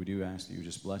 Lord, we do ask that you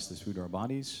just bless this food to our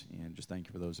bodies, and just thank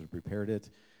you for those that have prepared it.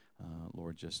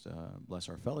 Lord, just bless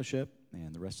our fellowship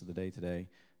and the rest of the day today.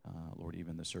 Lord,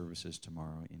 even the services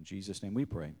tomorrow. In Jesus' name we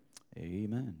pray.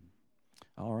 Amen.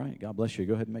 All right. God bless you.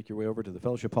 Go ahead and make your way over to the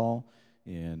fellowship hall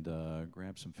and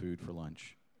grab some food for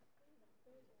lunch.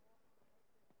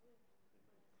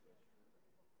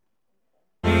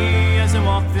 As I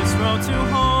walk this road to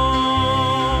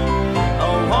home,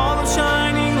 a wall of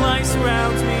shining light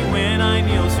surrounds me when I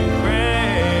kneel to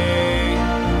pray.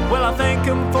 Well, I thank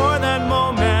him for that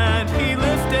moment. He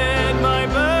lifted my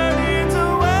burdens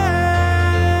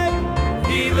away.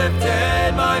 He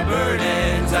lifted my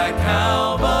burdens at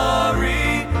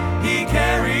Calvary. He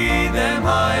carried them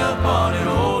high upon an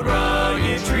old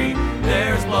rugged tree.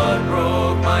 There's blood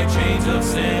broke my chains of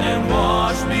sin and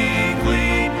washed me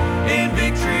clean. In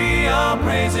victory I'll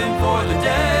praise him for the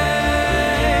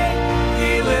day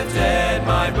he lifted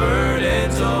my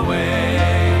burdens away.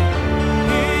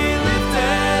 He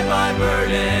lifted my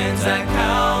burdens at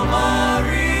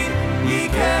Calvary. He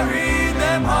carried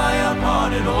them high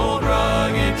upon an old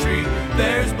rugged tree.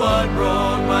 There's blood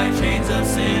broke my chains of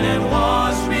sin and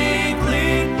washed me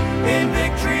clean. In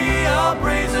victory I'll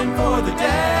praise him for the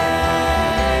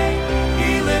day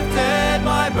he lifted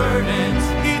my burdens.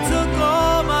 He took all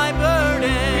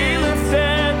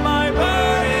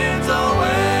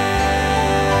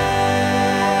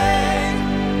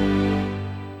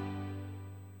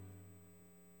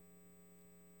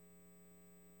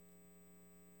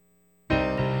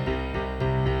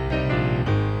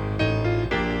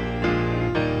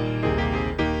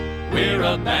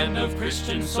a band of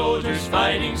Christian soldiers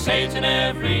fighting Satan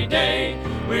every day.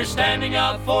 We're standing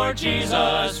up for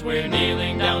Jesus, we're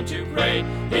kneeling down to pray.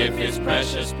 If his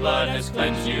precious blood has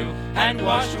cleansed you and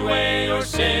washed away your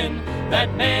sin,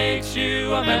 that makes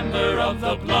you a member of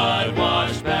the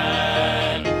blood-washed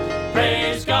band.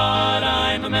 Praise God,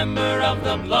 I'm a member of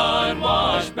the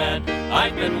blood-washed band.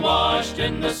 I've been washed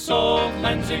in the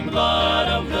soul-cleansing blood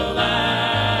of the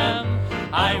Lamb.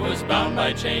 I was bound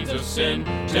by chains of sin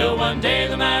till one day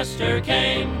the Master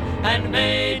came and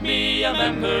made me a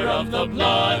member of the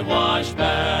blood-washed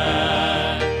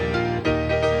band.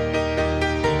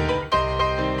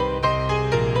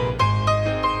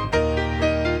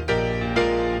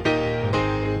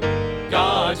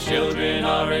 God's children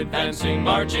are advancing,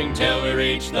 marching till we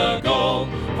reach the goal.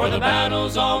 For the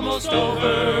battle's almost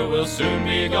over, we'll soon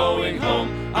be going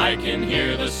home. I can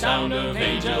hear the sound of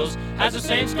angels as the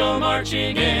saints go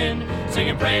marching in,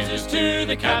 singing praises to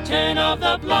the captain of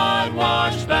the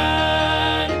blood-washed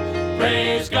band.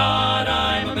 Praise God,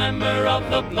 I'm a member of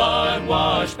the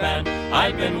blood-washed band.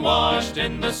 I've been washed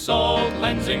in the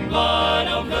soul-cleansing blood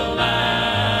of the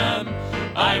Lamb.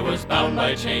 I was bound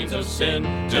by chains of sin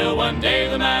till one day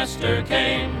the Master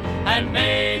came and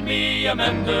made me a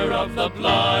member of the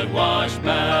blood-washed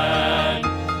band.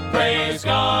 Praise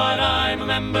God, I'm a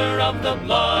member of the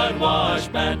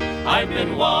blood-washed band. I've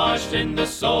been washed in the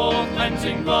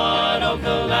soul-cleansing blood of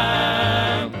the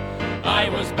Lamb. I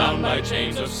was bound by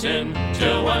chains of sin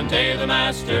till one day the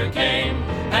Master came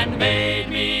and made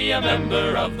me a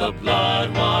member of the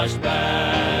blood-washed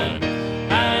band.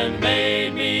 And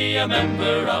made me a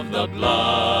member of the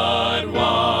blood-washed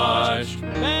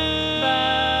band.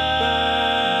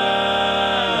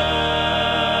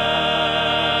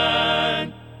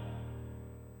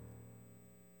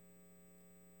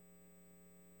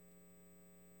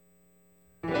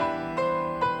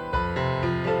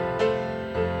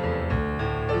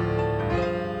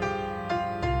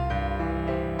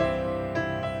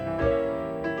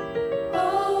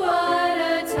 Oh, what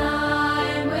a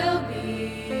time will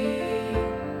be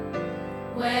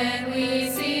when we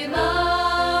see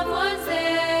loved ones there.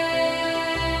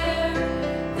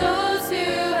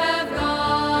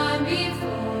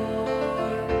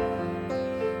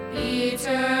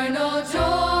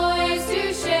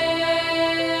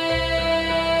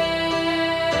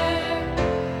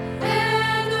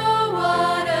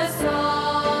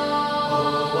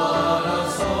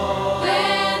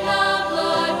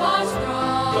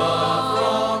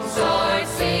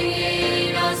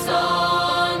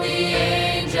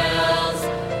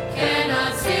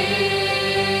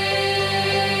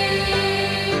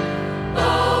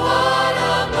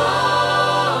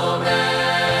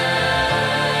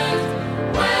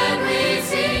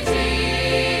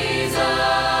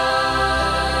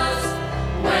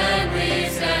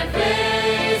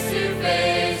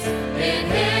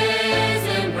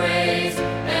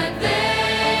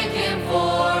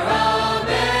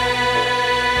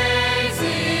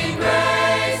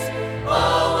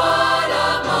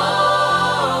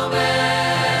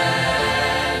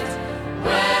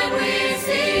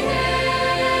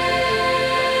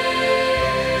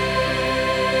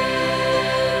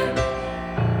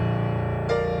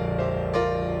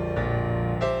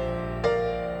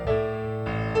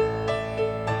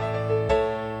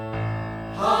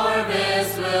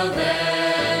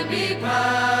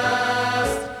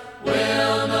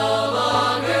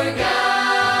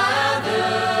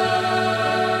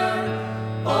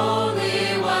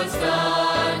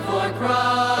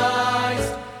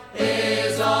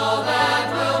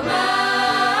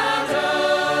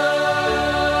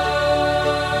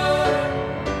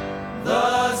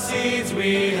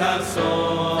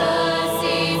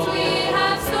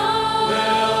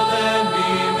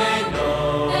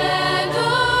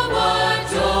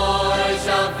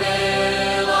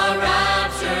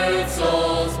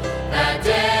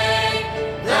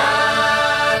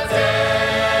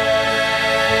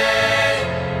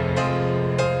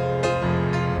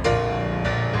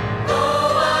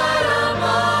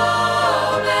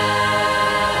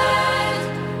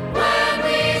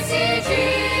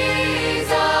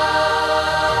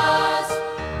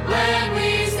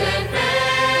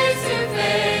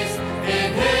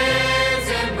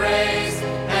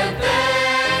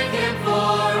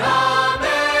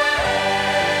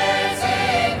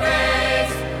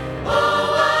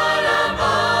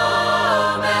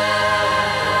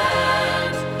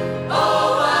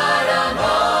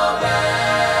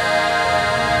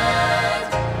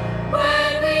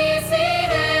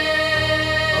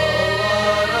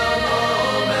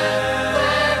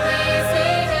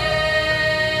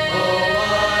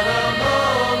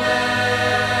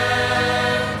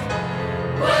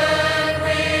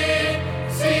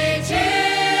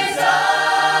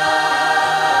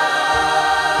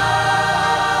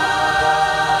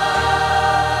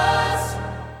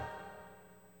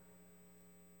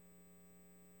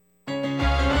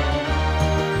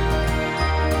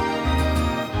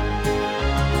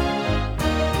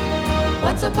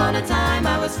 Once upon a time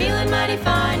I was feeling mighty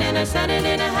fine, and I said it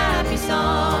in a happy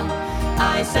song.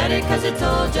 I said it 'cause it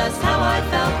told just how I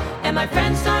felt, and my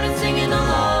friends started singing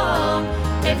along.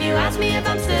 If you ask me if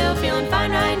I'm still feeling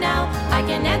fine right now, I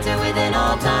can answer with an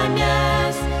all-time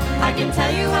yes. I can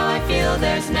tell you how I feel,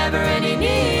 there's never any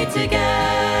need to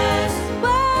guess.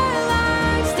 Well,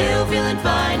 I'm still feeling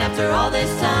fine after all this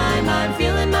time. I'm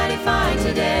feeling mighty fine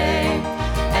today.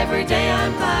 Every day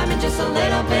I'm climbing just a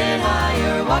little bit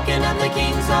higher, walking up the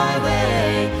King's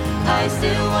Highway. I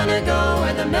still wanna go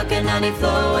where the milk and honey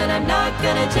flow, and I'm not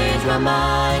gonna change my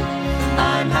mind.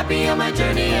 I'm happy on my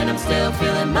journey and I'm still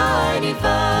feeling mighty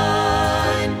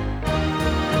fine.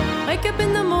 Wake up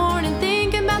in the morning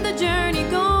thinking about the journey,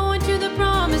 going to the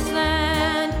promised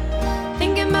land.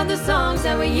 Thinking about the songs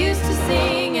that we used to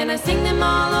sing, and I sing them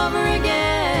all over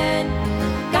again.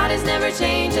 God has never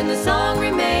changed and the song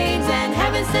remains, and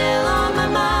heaven's still on my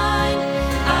mind.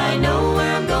 I know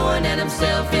where I'm going and I'm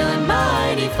still feeling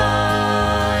mighty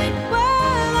fine.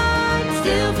 Well, I'm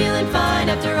still feeling fine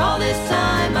after all this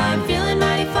time. I'm feeling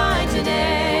mighty fine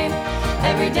today.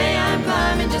 Every day I'm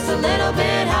climbing just a little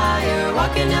bit higher,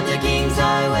 walking up the King's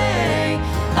Highway.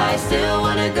 I still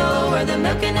wanna go where the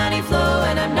milk and honey flow,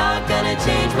 and I'm not gonna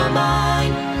change my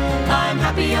mind. I'm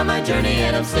happy on my journey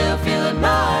and I'm still feeling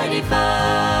mighty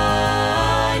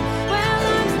fine. Well,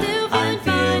 I'm still feeling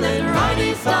fine after all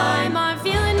this time. I'm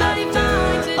feeling mighty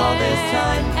fine today. All this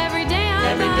time. Every day I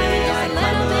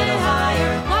climb a little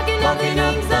higher, walking up the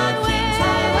King's Highway.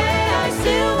 I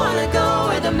still wanna go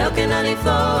where the milk and honey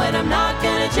flow, and I'm not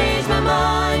gonna change my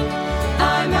mind.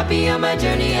 I'm happy on my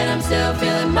journey and I'm still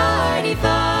feeling mighty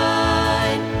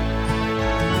fine.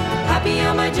 Happy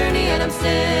on my journey and I'm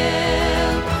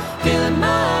still feeling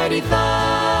mighty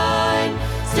fine.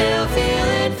 Still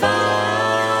feeling fine.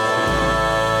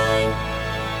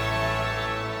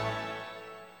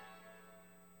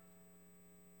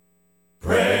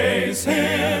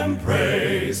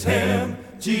 Praise Him,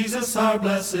 Jesus our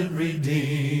blessed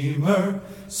Redeemer.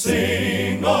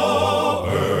 Sing, O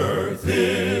earth,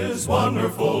 His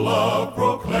wonderful love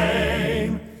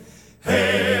proclaim.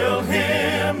 Hail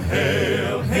Him,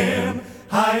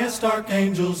 highest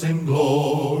archangels in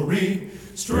glory.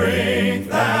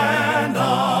 Strength and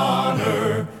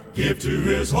honor give to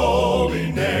His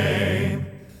holy name.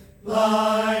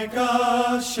 Like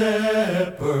a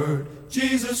shepherd,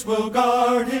 Jesus will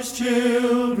guard His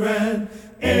children.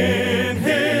 In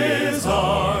His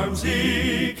arms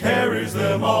He carries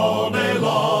them all day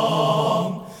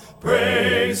long.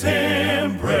 Praise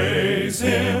Him,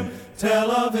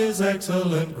 tell of His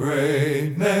excellent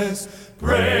greatness.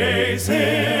 Praise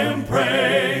Him,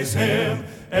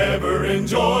 ever in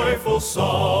joyful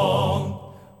song.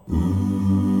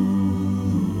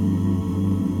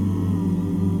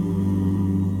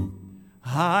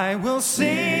 I will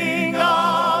sing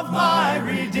of my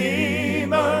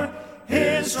Redeemer,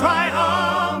 His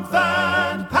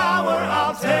triumphant power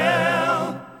I'll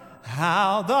tell,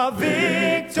 how the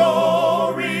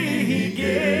victory He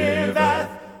giveth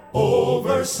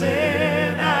over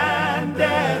sin and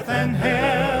death and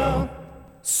hell.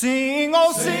 Sing,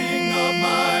 oh sing of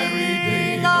my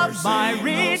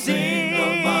Redeemer,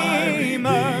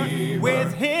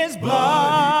 with His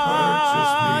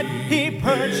blood He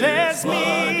purchased me.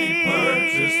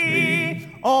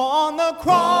 On the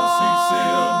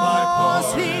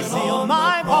cross He sealed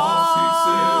my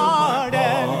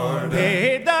pardon,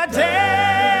 paid the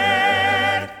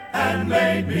debt and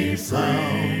made me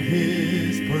free.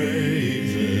 His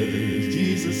praises,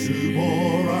 Jesus who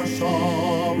bore our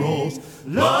sorrows.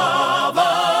 Love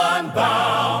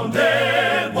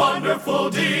unbounded, wonderful,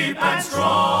 deep and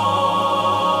strong.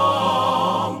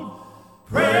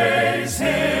 Praise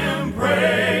Him,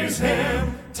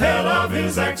 tell of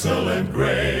His excellent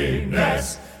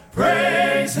greatness.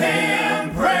 Praise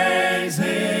Him,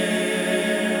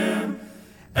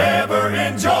 ever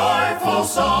in joyful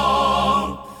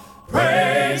song.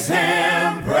 Praise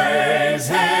Him,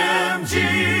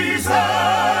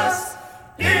 Jesus,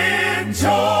 in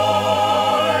joyful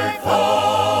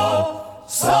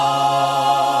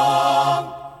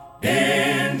song.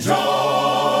 In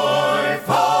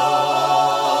joyful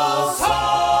song.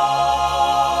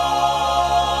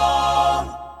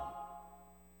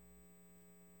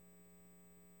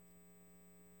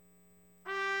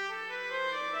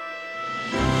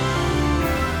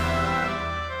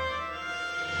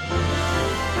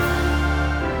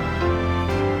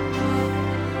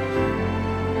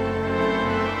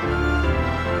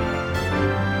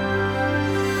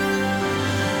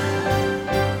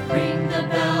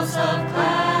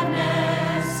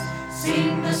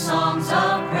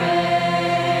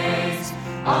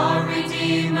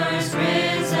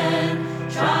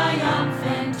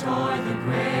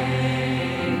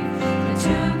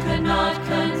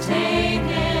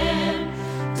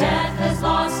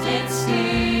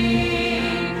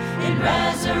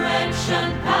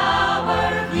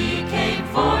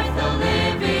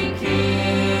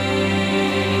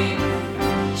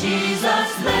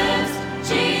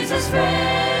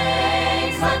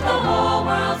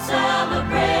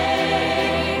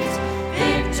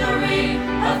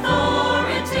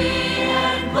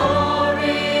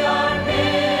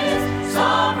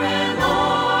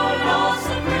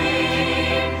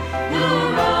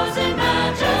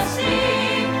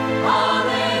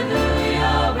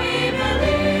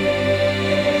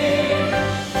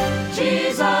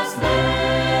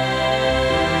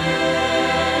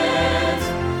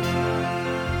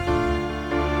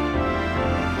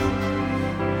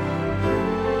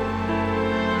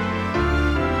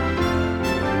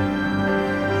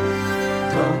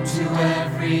 to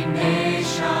every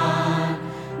nation,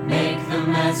 make the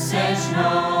message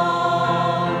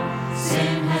known.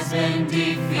 Sin has been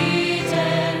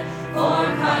defeated, for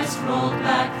Christ rolled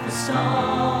back the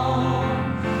stone.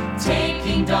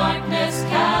 Taking darkness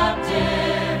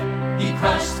captive, he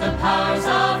crushed the powers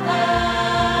of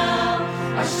hell.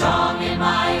 Our strong and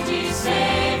mighty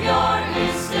Savior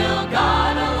is still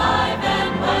God, alive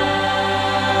and well.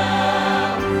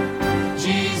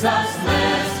 Jesus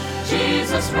lives,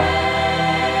 Jesus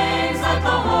reigns, let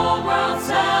the whole world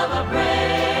celebrate.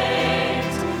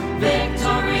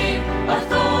 Victory,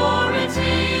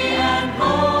 authority, and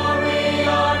glory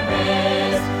are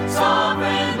his.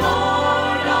 Sovereign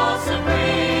Lord, all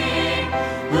supreme,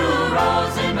 who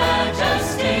rose in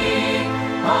majesty.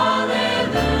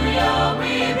 Hallelujah,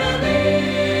 we believe.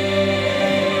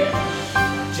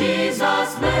 Jesus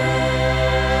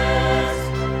lives,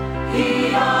 he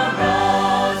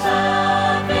arose a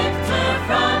victor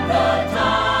from the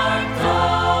dark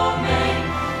domain,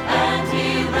 and he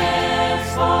lives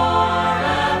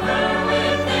forever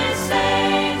with his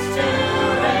saints to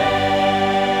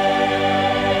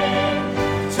reign,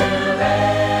 to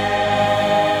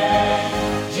reign.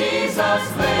 Jesus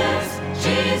lives,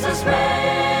 Jesus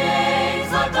reigns,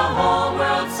 let the whole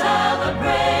world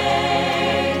celebrate.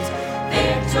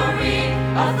 Victory,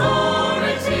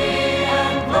 authority,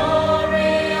 and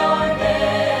glory are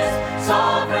his.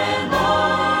 Sovereign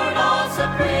Lord, all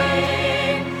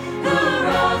supreme, who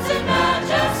rose in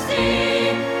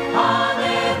majesty.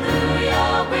 Hallelujah,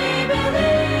 we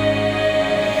believe.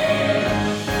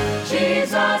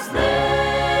 Jesus lives.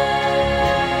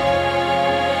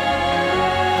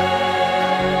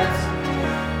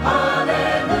 Hallelujah.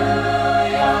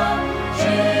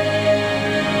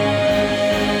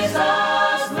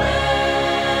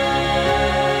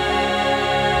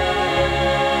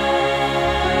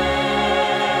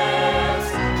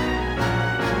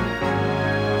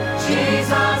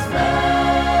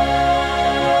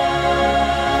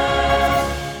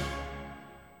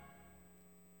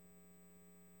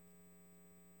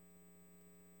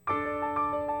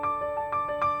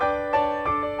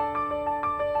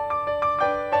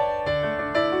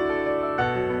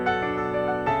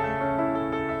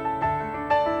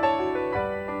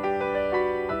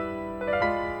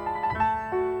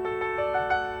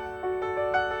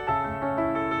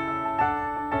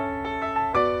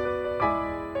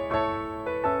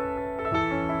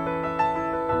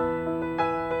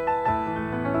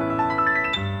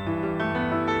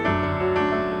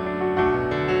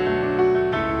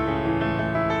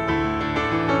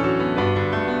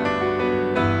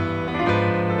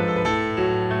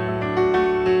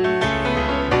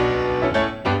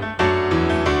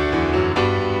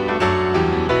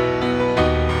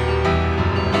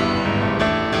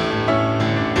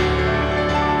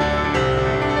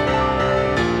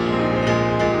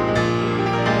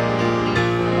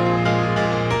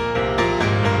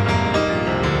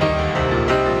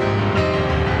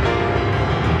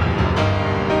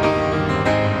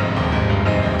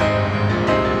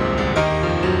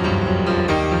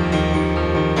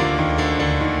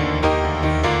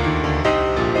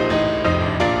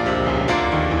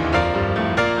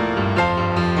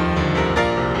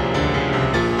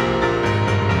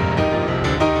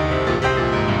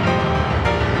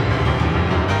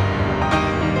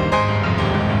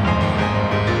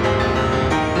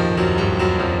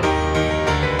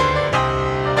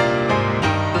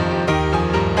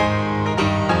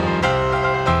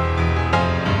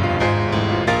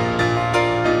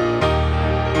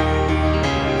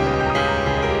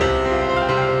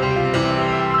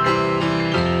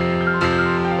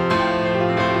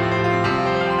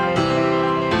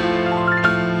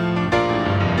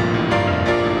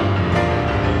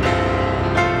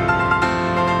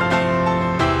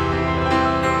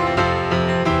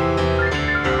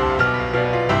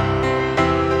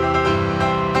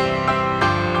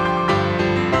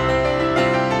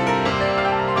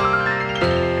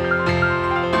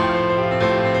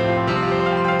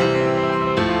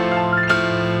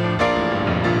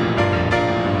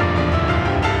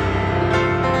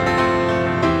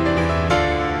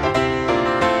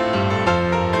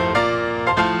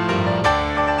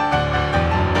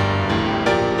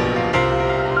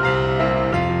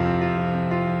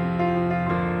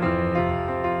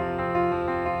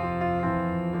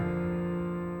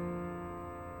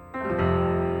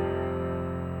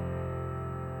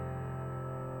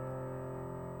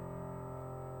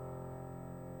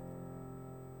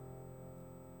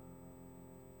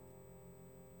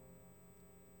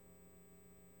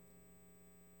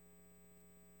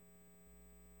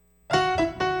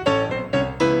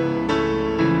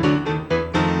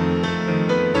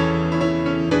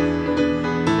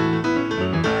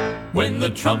 the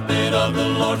trumpet of the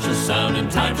Lord shall sound, and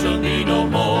time shall be no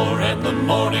more, and the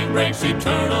morning breaks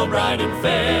eternal, bright and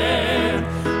fair.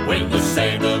 When the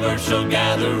saved of earth shall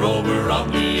gather over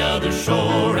on the other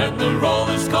shore, and the roll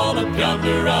is called up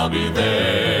yonder, I'll be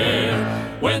there.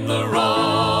 When the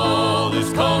roll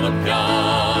is called up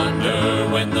yonder,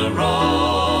 when the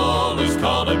roll is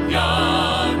called up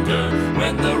yonder,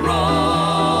 when the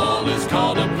roll is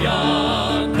called up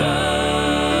yonder,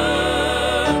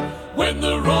 when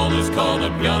the roll is called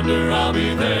up yonder, I'll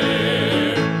be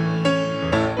there.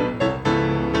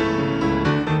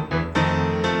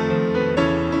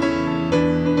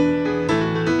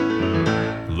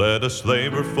 Let us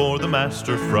labor for the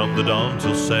Master from the dawn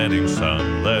till setting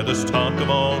sun. Let us talk of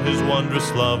all his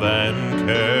wondrous love and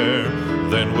care.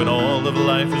 Then when all of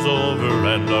life is over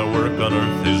and our work on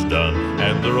earth is done,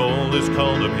 and the roll is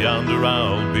called up yonder,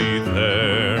 I'll be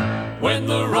there. When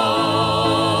the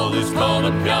roll is called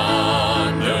up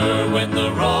yonder, when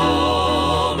the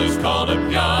roll is called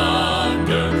up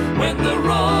yonder, when the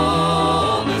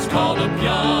roll is called up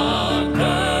yonder,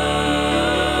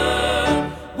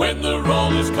 when the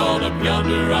roll is called up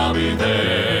yonder, I'll be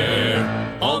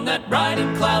there. On that bright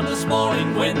and cloudless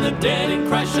morning, when the dead in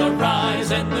Christ shall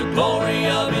rise, and the glory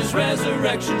of his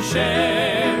resurrection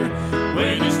share,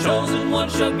 when his chosen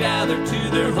ones shall gather to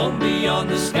their home beyond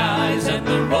the skies, and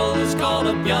the roll is called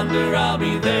up yonder, I'll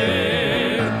be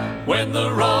there. When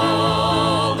the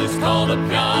roll is called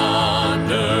up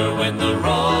yonder, when the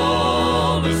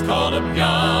roll is called up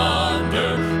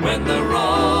yonder, when the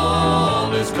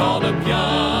roll is called up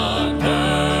yonder,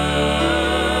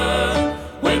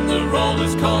 when the roll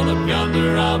is called up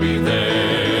yonder, I'll be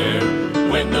there.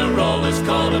 When the roll is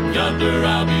called up yonder,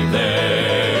 I'll be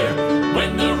there.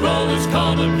 When the roll is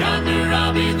called up yonder,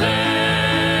 I'll be there.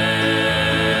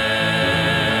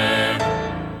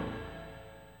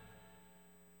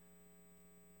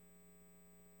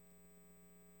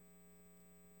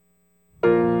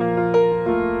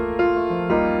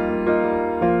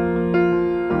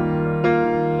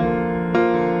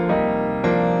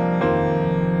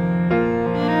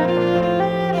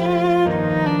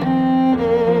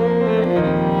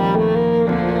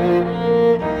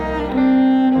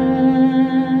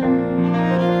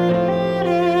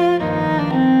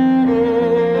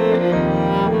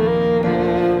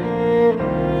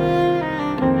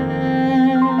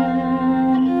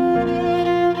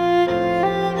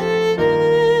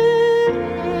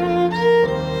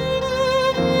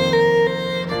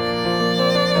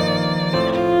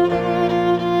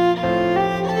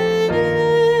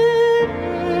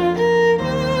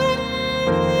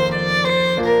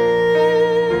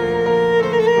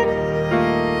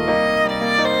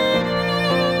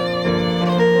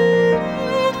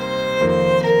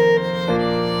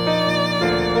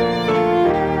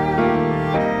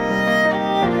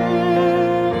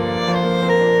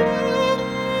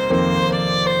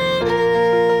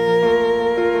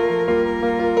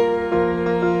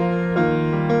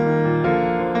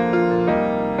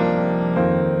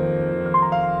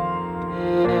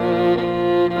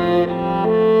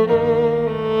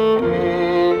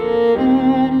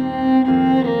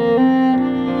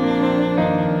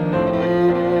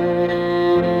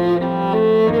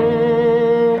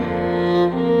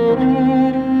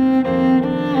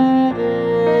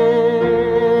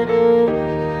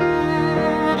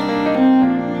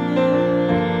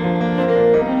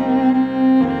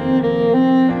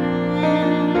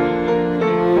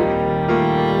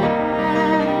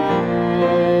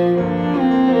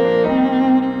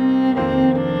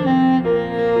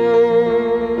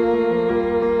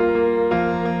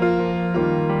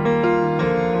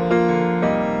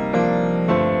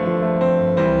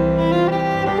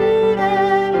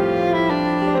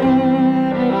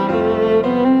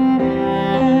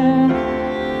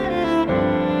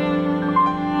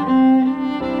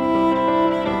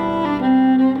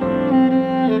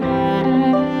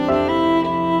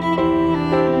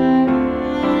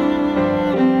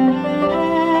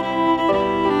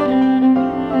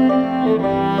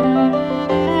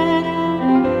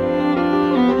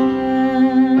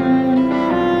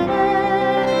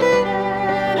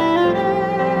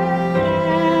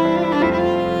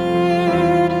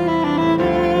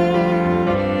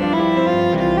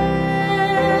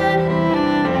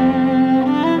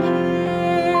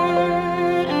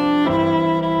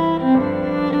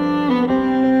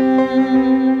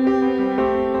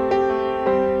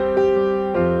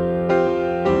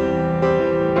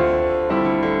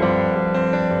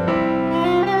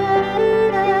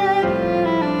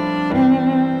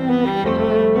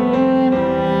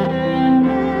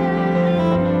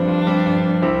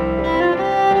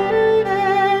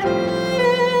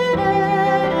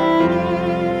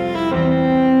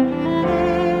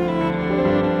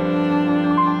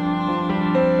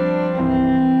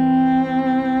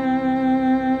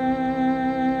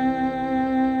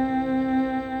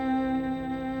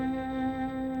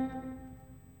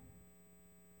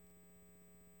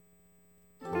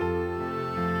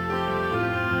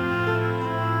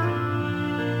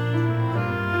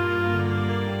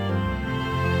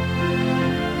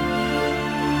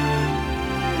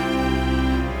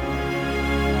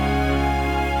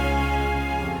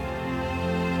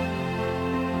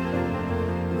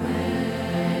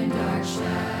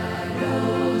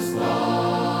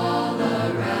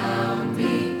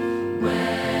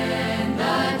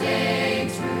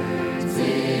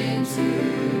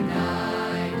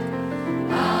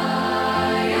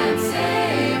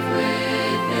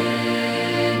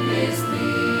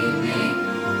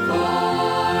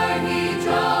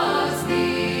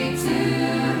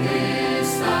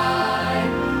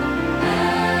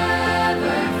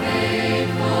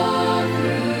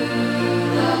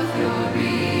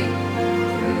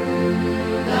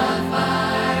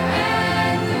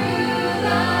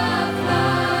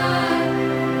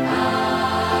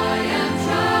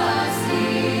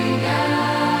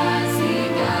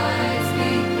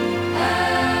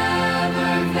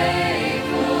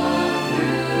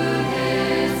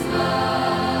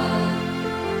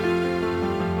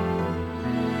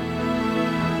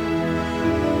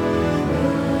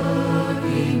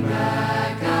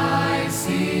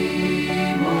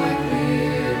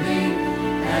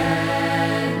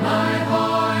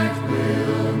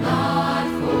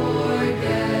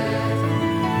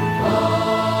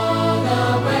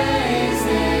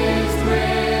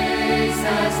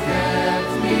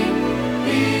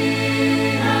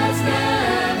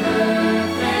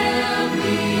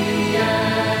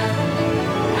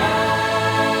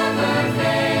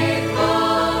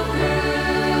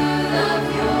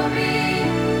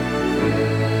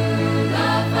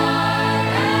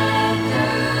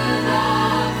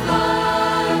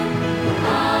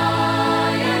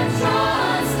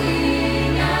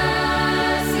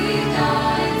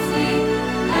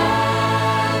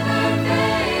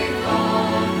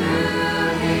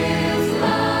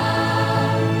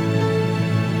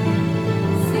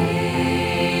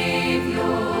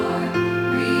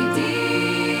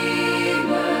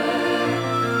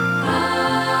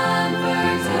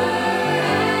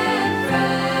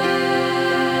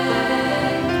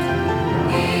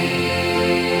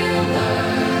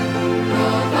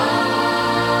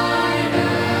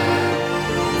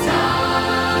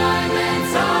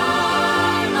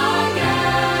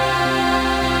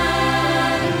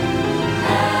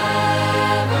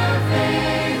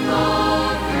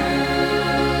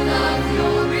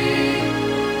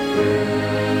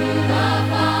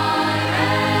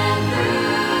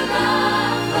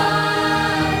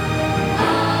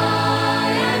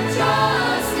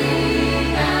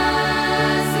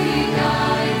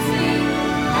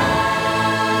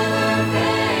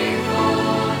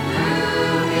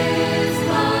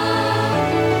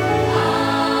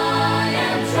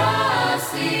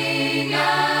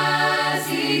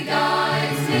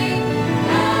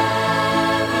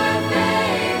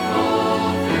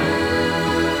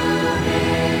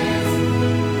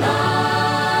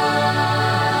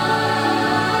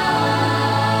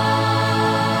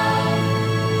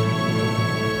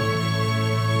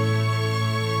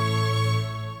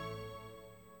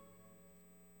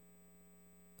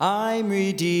 I'm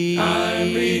redeemed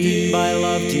by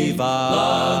love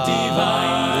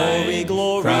divine. Glory,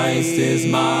 glory. Christ is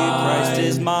mine. Christ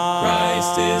is mine.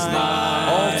 Christ is mine.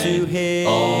 All to Him.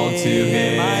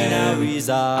 I now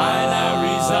reside.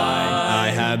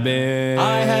 I have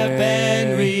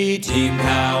been redeemed.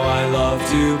 How I love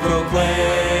to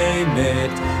proclaim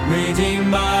it.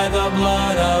 Redeemed by the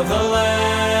blood of the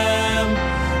Lamb.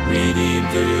 Redeemed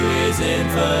through His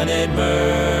infinite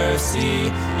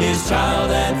mercy. His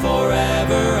child and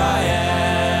forever I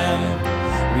am.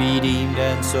 Redeemed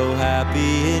and so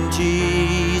happy in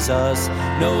Jesus.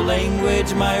 No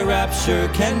language my rapture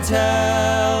can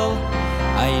tell.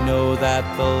 I know that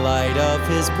the light of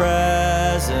His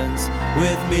presence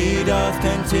with me doth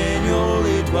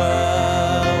continually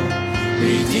dwell.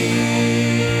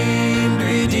 Redeemed,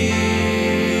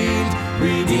 redeemed,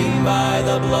 redeemed by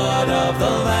the blood of the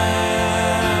Lamb.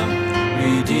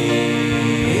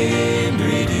 Redeemed,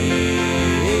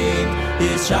 redeemed,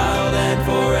 His child and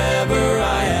forever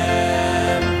I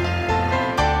am.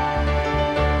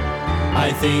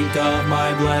 I think of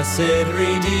my blessed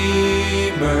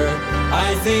Redeemer.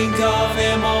 I think of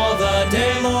Him all the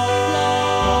day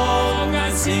long. I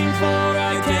sing for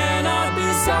I cannot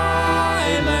be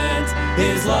silent.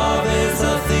 His love is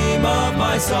the theme of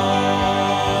my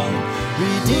song.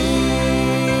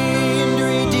 Redeemed,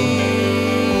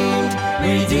 redeemed,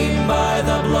 redeemed by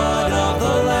the blood of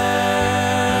the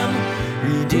Lamb.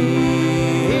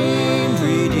 Redeemed,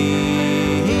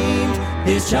 redeemed,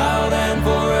 His child and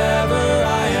forever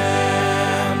I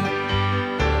am.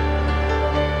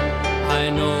 I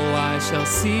know I shall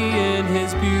see in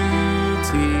His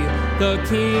beauty the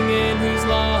King in whose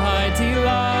law I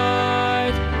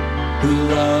delight, Who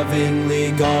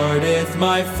lovingly guardeth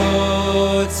my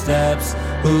footsteps,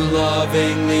 who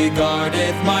lovingly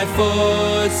guardeth my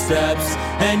footsteps,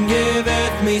 and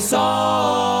giveth me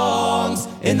songs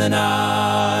in the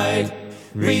night.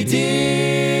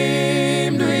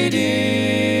 Redeemed,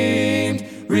 redeemed,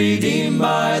 redeemed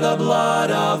by the blood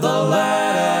of the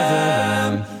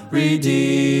Lamb. Redeemed,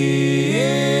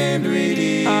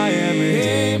 redeemed, I am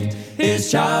redeemed,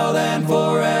 His child and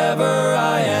forever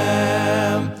I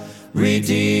am.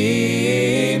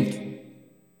 Redeemed.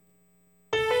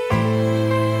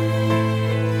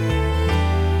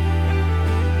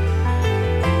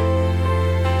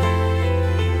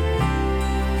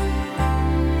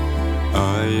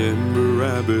 I am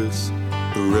Barabbas,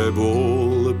 a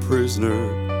rebel, a prisoner.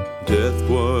 Death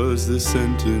was the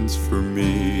sentence for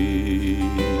me.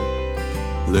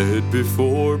 Led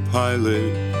before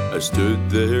Pilate, I stood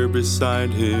there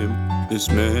beside him. This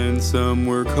man some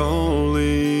were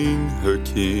calling a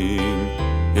king.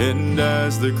 And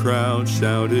as the crowd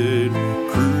shouted,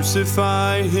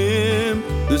 "Crucify him,"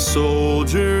 the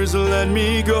soldiers let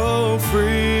me go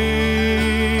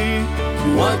free.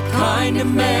 What kind of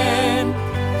man,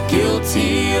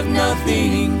 guilty of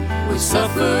nothing, would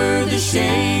suffer the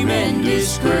shame and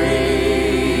disgrace?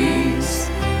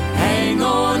 Hang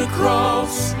on a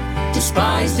cross,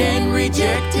 despised and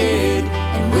rejected,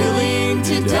 and willing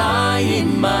to die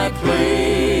in my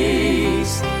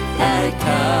place. At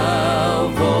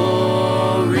Calvary,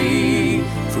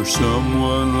 For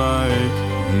someone like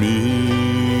me.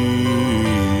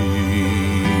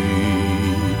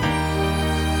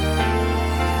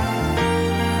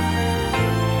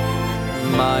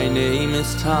 My name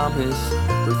is Thomas.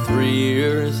 For 3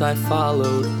 years I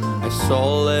followed. I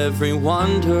saw every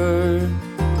wonder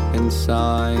and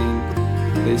sign.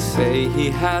 They say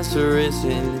He has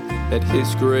arisen, that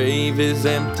His grave is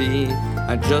empty.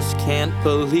 I just can't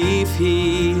believe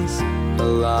He's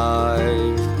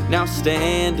alive. Now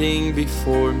standing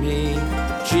before me,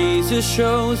 Jesus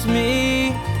shows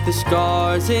me the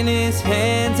scars in His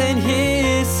hands and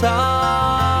His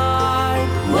side.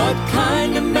 what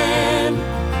kind of man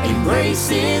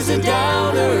embraces a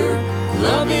doubter,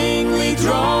 lovingly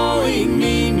drawing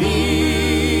me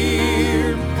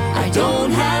near? I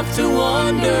don't have to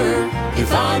wonder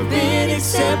if I've been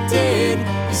accepted.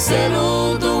 He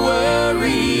settled the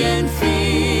worry and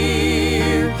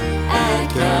fear at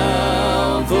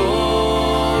Calvary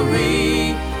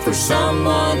for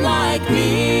someone like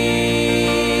me.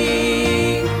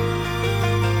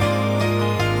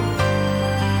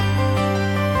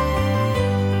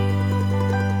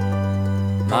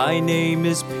 My name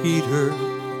is Peter.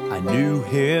 I knew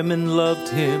Him and loved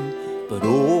Him, but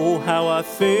oh, how I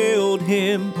failed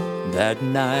Him that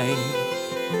night.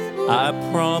 I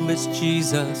promised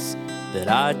Jesus that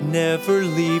I'd never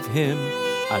leave Him.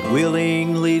 I'd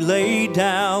willingly lay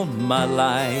down my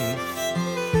life.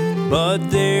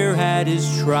 But there at His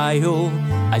trial,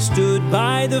 I stood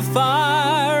by the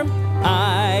fire.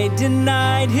 I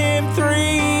denied him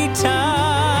 3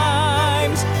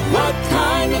 times. What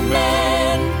kind of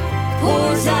man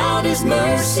pours out his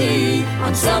mercy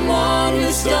on someone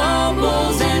who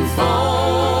stumbles and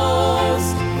falls,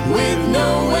 with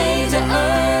no way to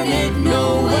earn it,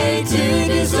 no way to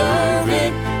deserve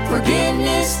it?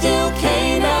 Forgiveness still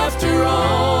came after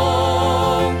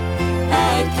all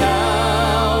at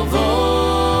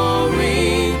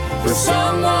Calvary for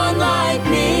someone like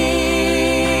me.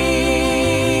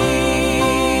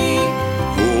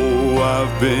 Oh,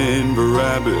 I've been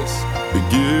Barabbas, the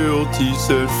guilty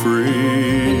set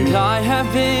free. And I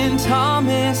have been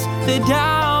Thomas, the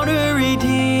doubter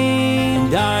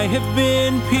redeemed. And I have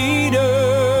been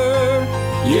Peter,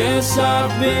 yes,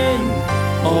 I've been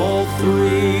all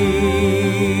 3.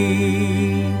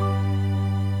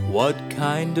 What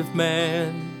kind of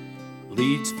man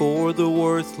leads for the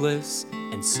worthless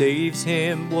and saves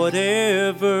him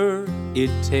whatever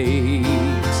it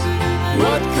takes?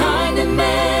 What kind of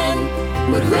man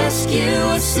would rescue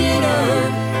a sinner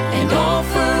and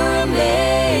offer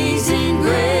amazing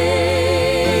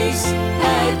grace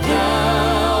at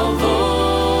Calvary,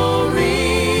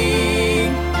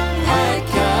 at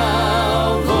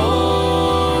Calvary,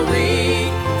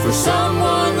 for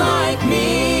someone like me,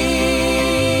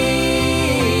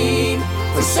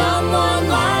 for someone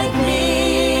like me,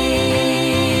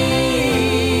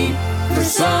 for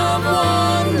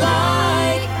someone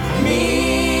like me.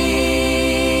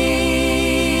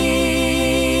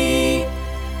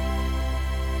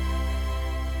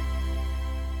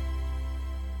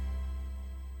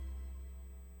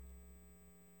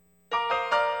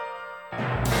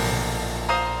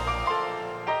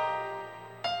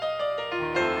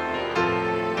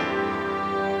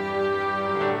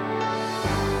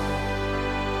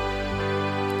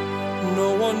 No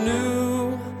one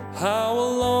knew how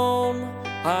alone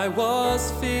I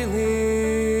was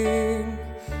feeling,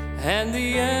 and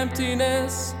the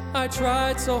emptiness I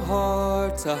tried so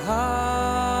hard to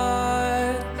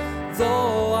hide.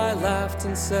 Though I laughed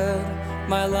and said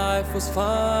my life was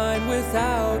fine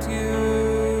without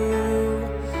you,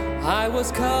 I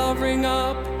was covering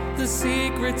up the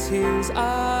secret tears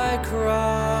I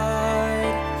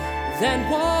cried. Then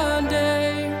one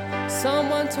day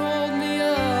someone told me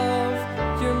of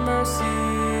your mercy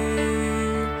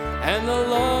and the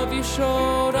love you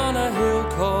showed on a hill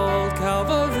called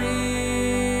Calvary.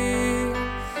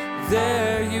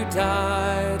 There you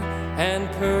died and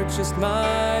purchased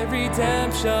my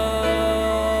redemption,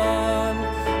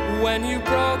 when you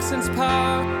broke sin's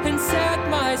power and set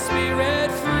my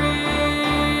spirit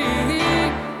free.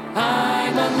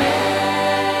 I'm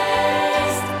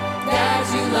amazed that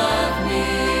you love me.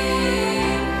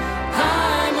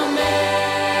 I'm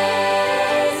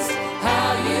amazed how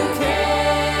you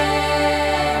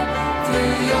care.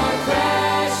 Through your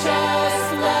precious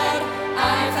blood I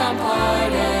found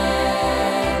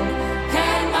pardon,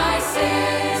 and my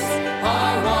sins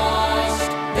are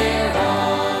washed. They're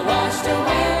all washed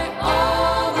away.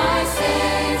 All my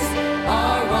sins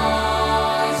are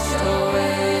washed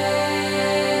away.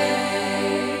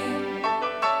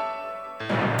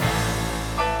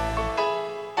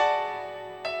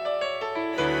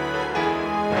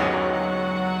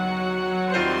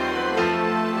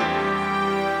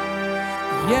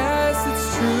 Yes, it's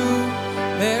true,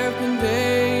 there have been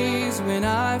days when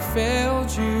I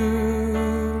failed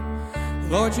you.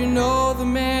 Lord, you know the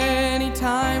many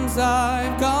times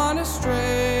I've gone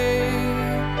astray.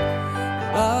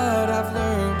 But I've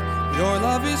learned your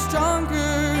love is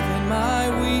stronger than my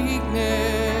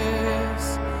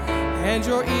weakness, and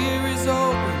your ear is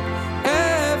open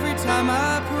every time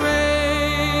I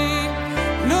pray.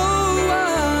 No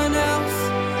one else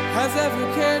has ever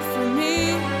cared for me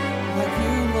like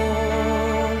you,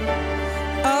 Lord.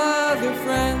 Other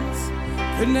friends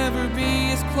could never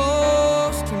be as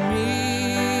close to me.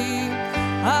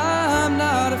 I'm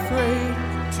not afraid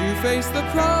to face the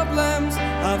problems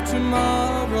of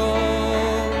tomorrow,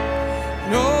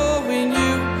 knowing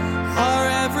you are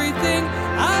everything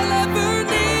I'll ever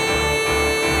need.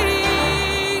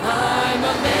 I'm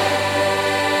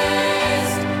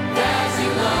amazed that you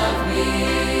love me.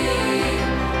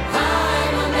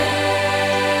 I'm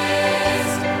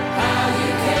amazed how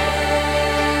you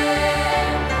care.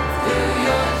 Through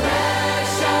your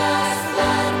precious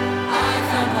blood I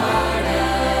found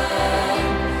pardon,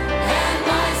 and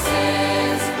my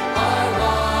sins are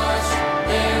washed.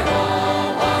 They're all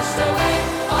washed away.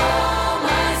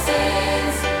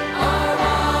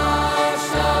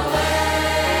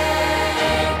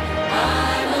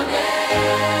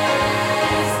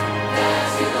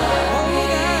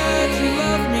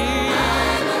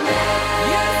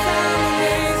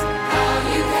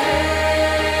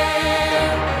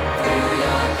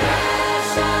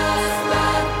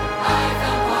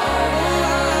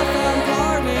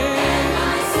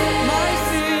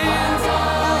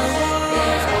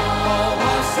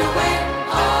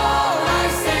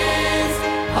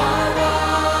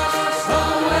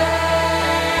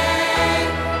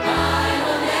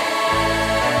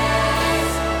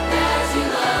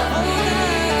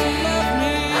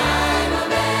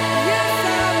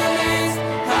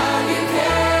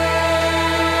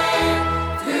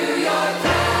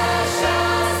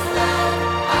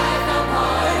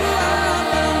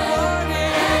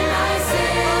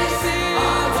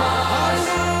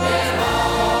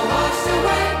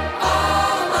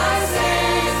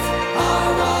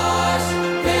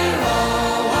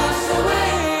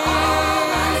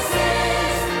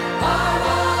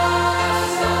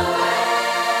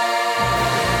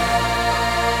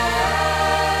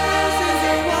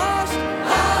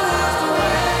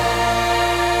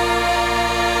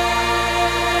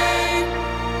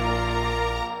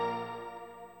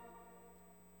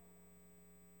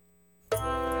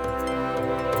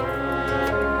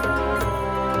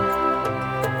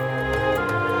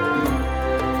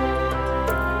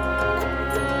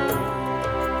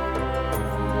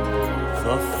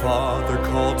 father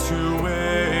called to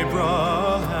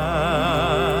Abraham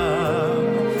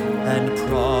and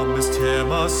promised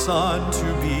him a son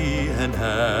to be an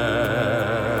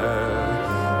heir.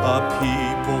 A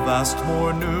people vast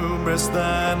more numerous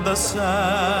than the sands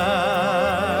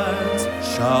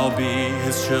shall be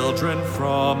his children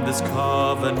from this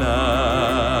covenant.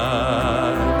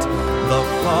 The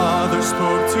Father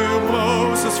spoke to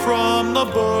Moses from the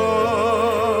bush.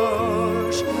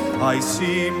 I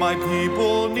see my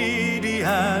people needy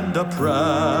and oppressed.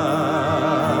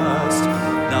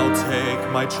 Now take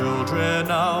my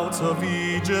children out of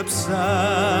Egypt's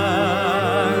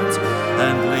sands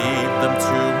and lead them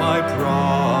to my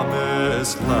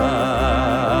promised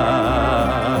land.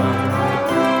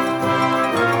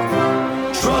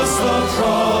 Trust the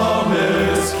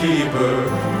promise keeper,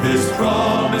 his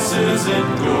promises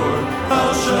endure.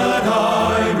 El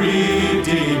Shaddai,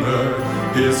 Redeemer,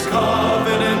 his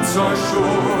covenants are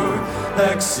sure.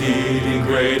 Exceeding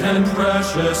great and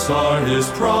precious are his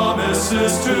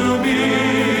promises to me.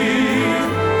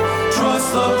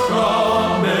 Trust the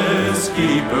promise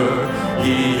keeper,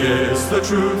 he is the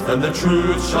truth, and the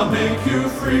truth shall make you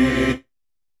free.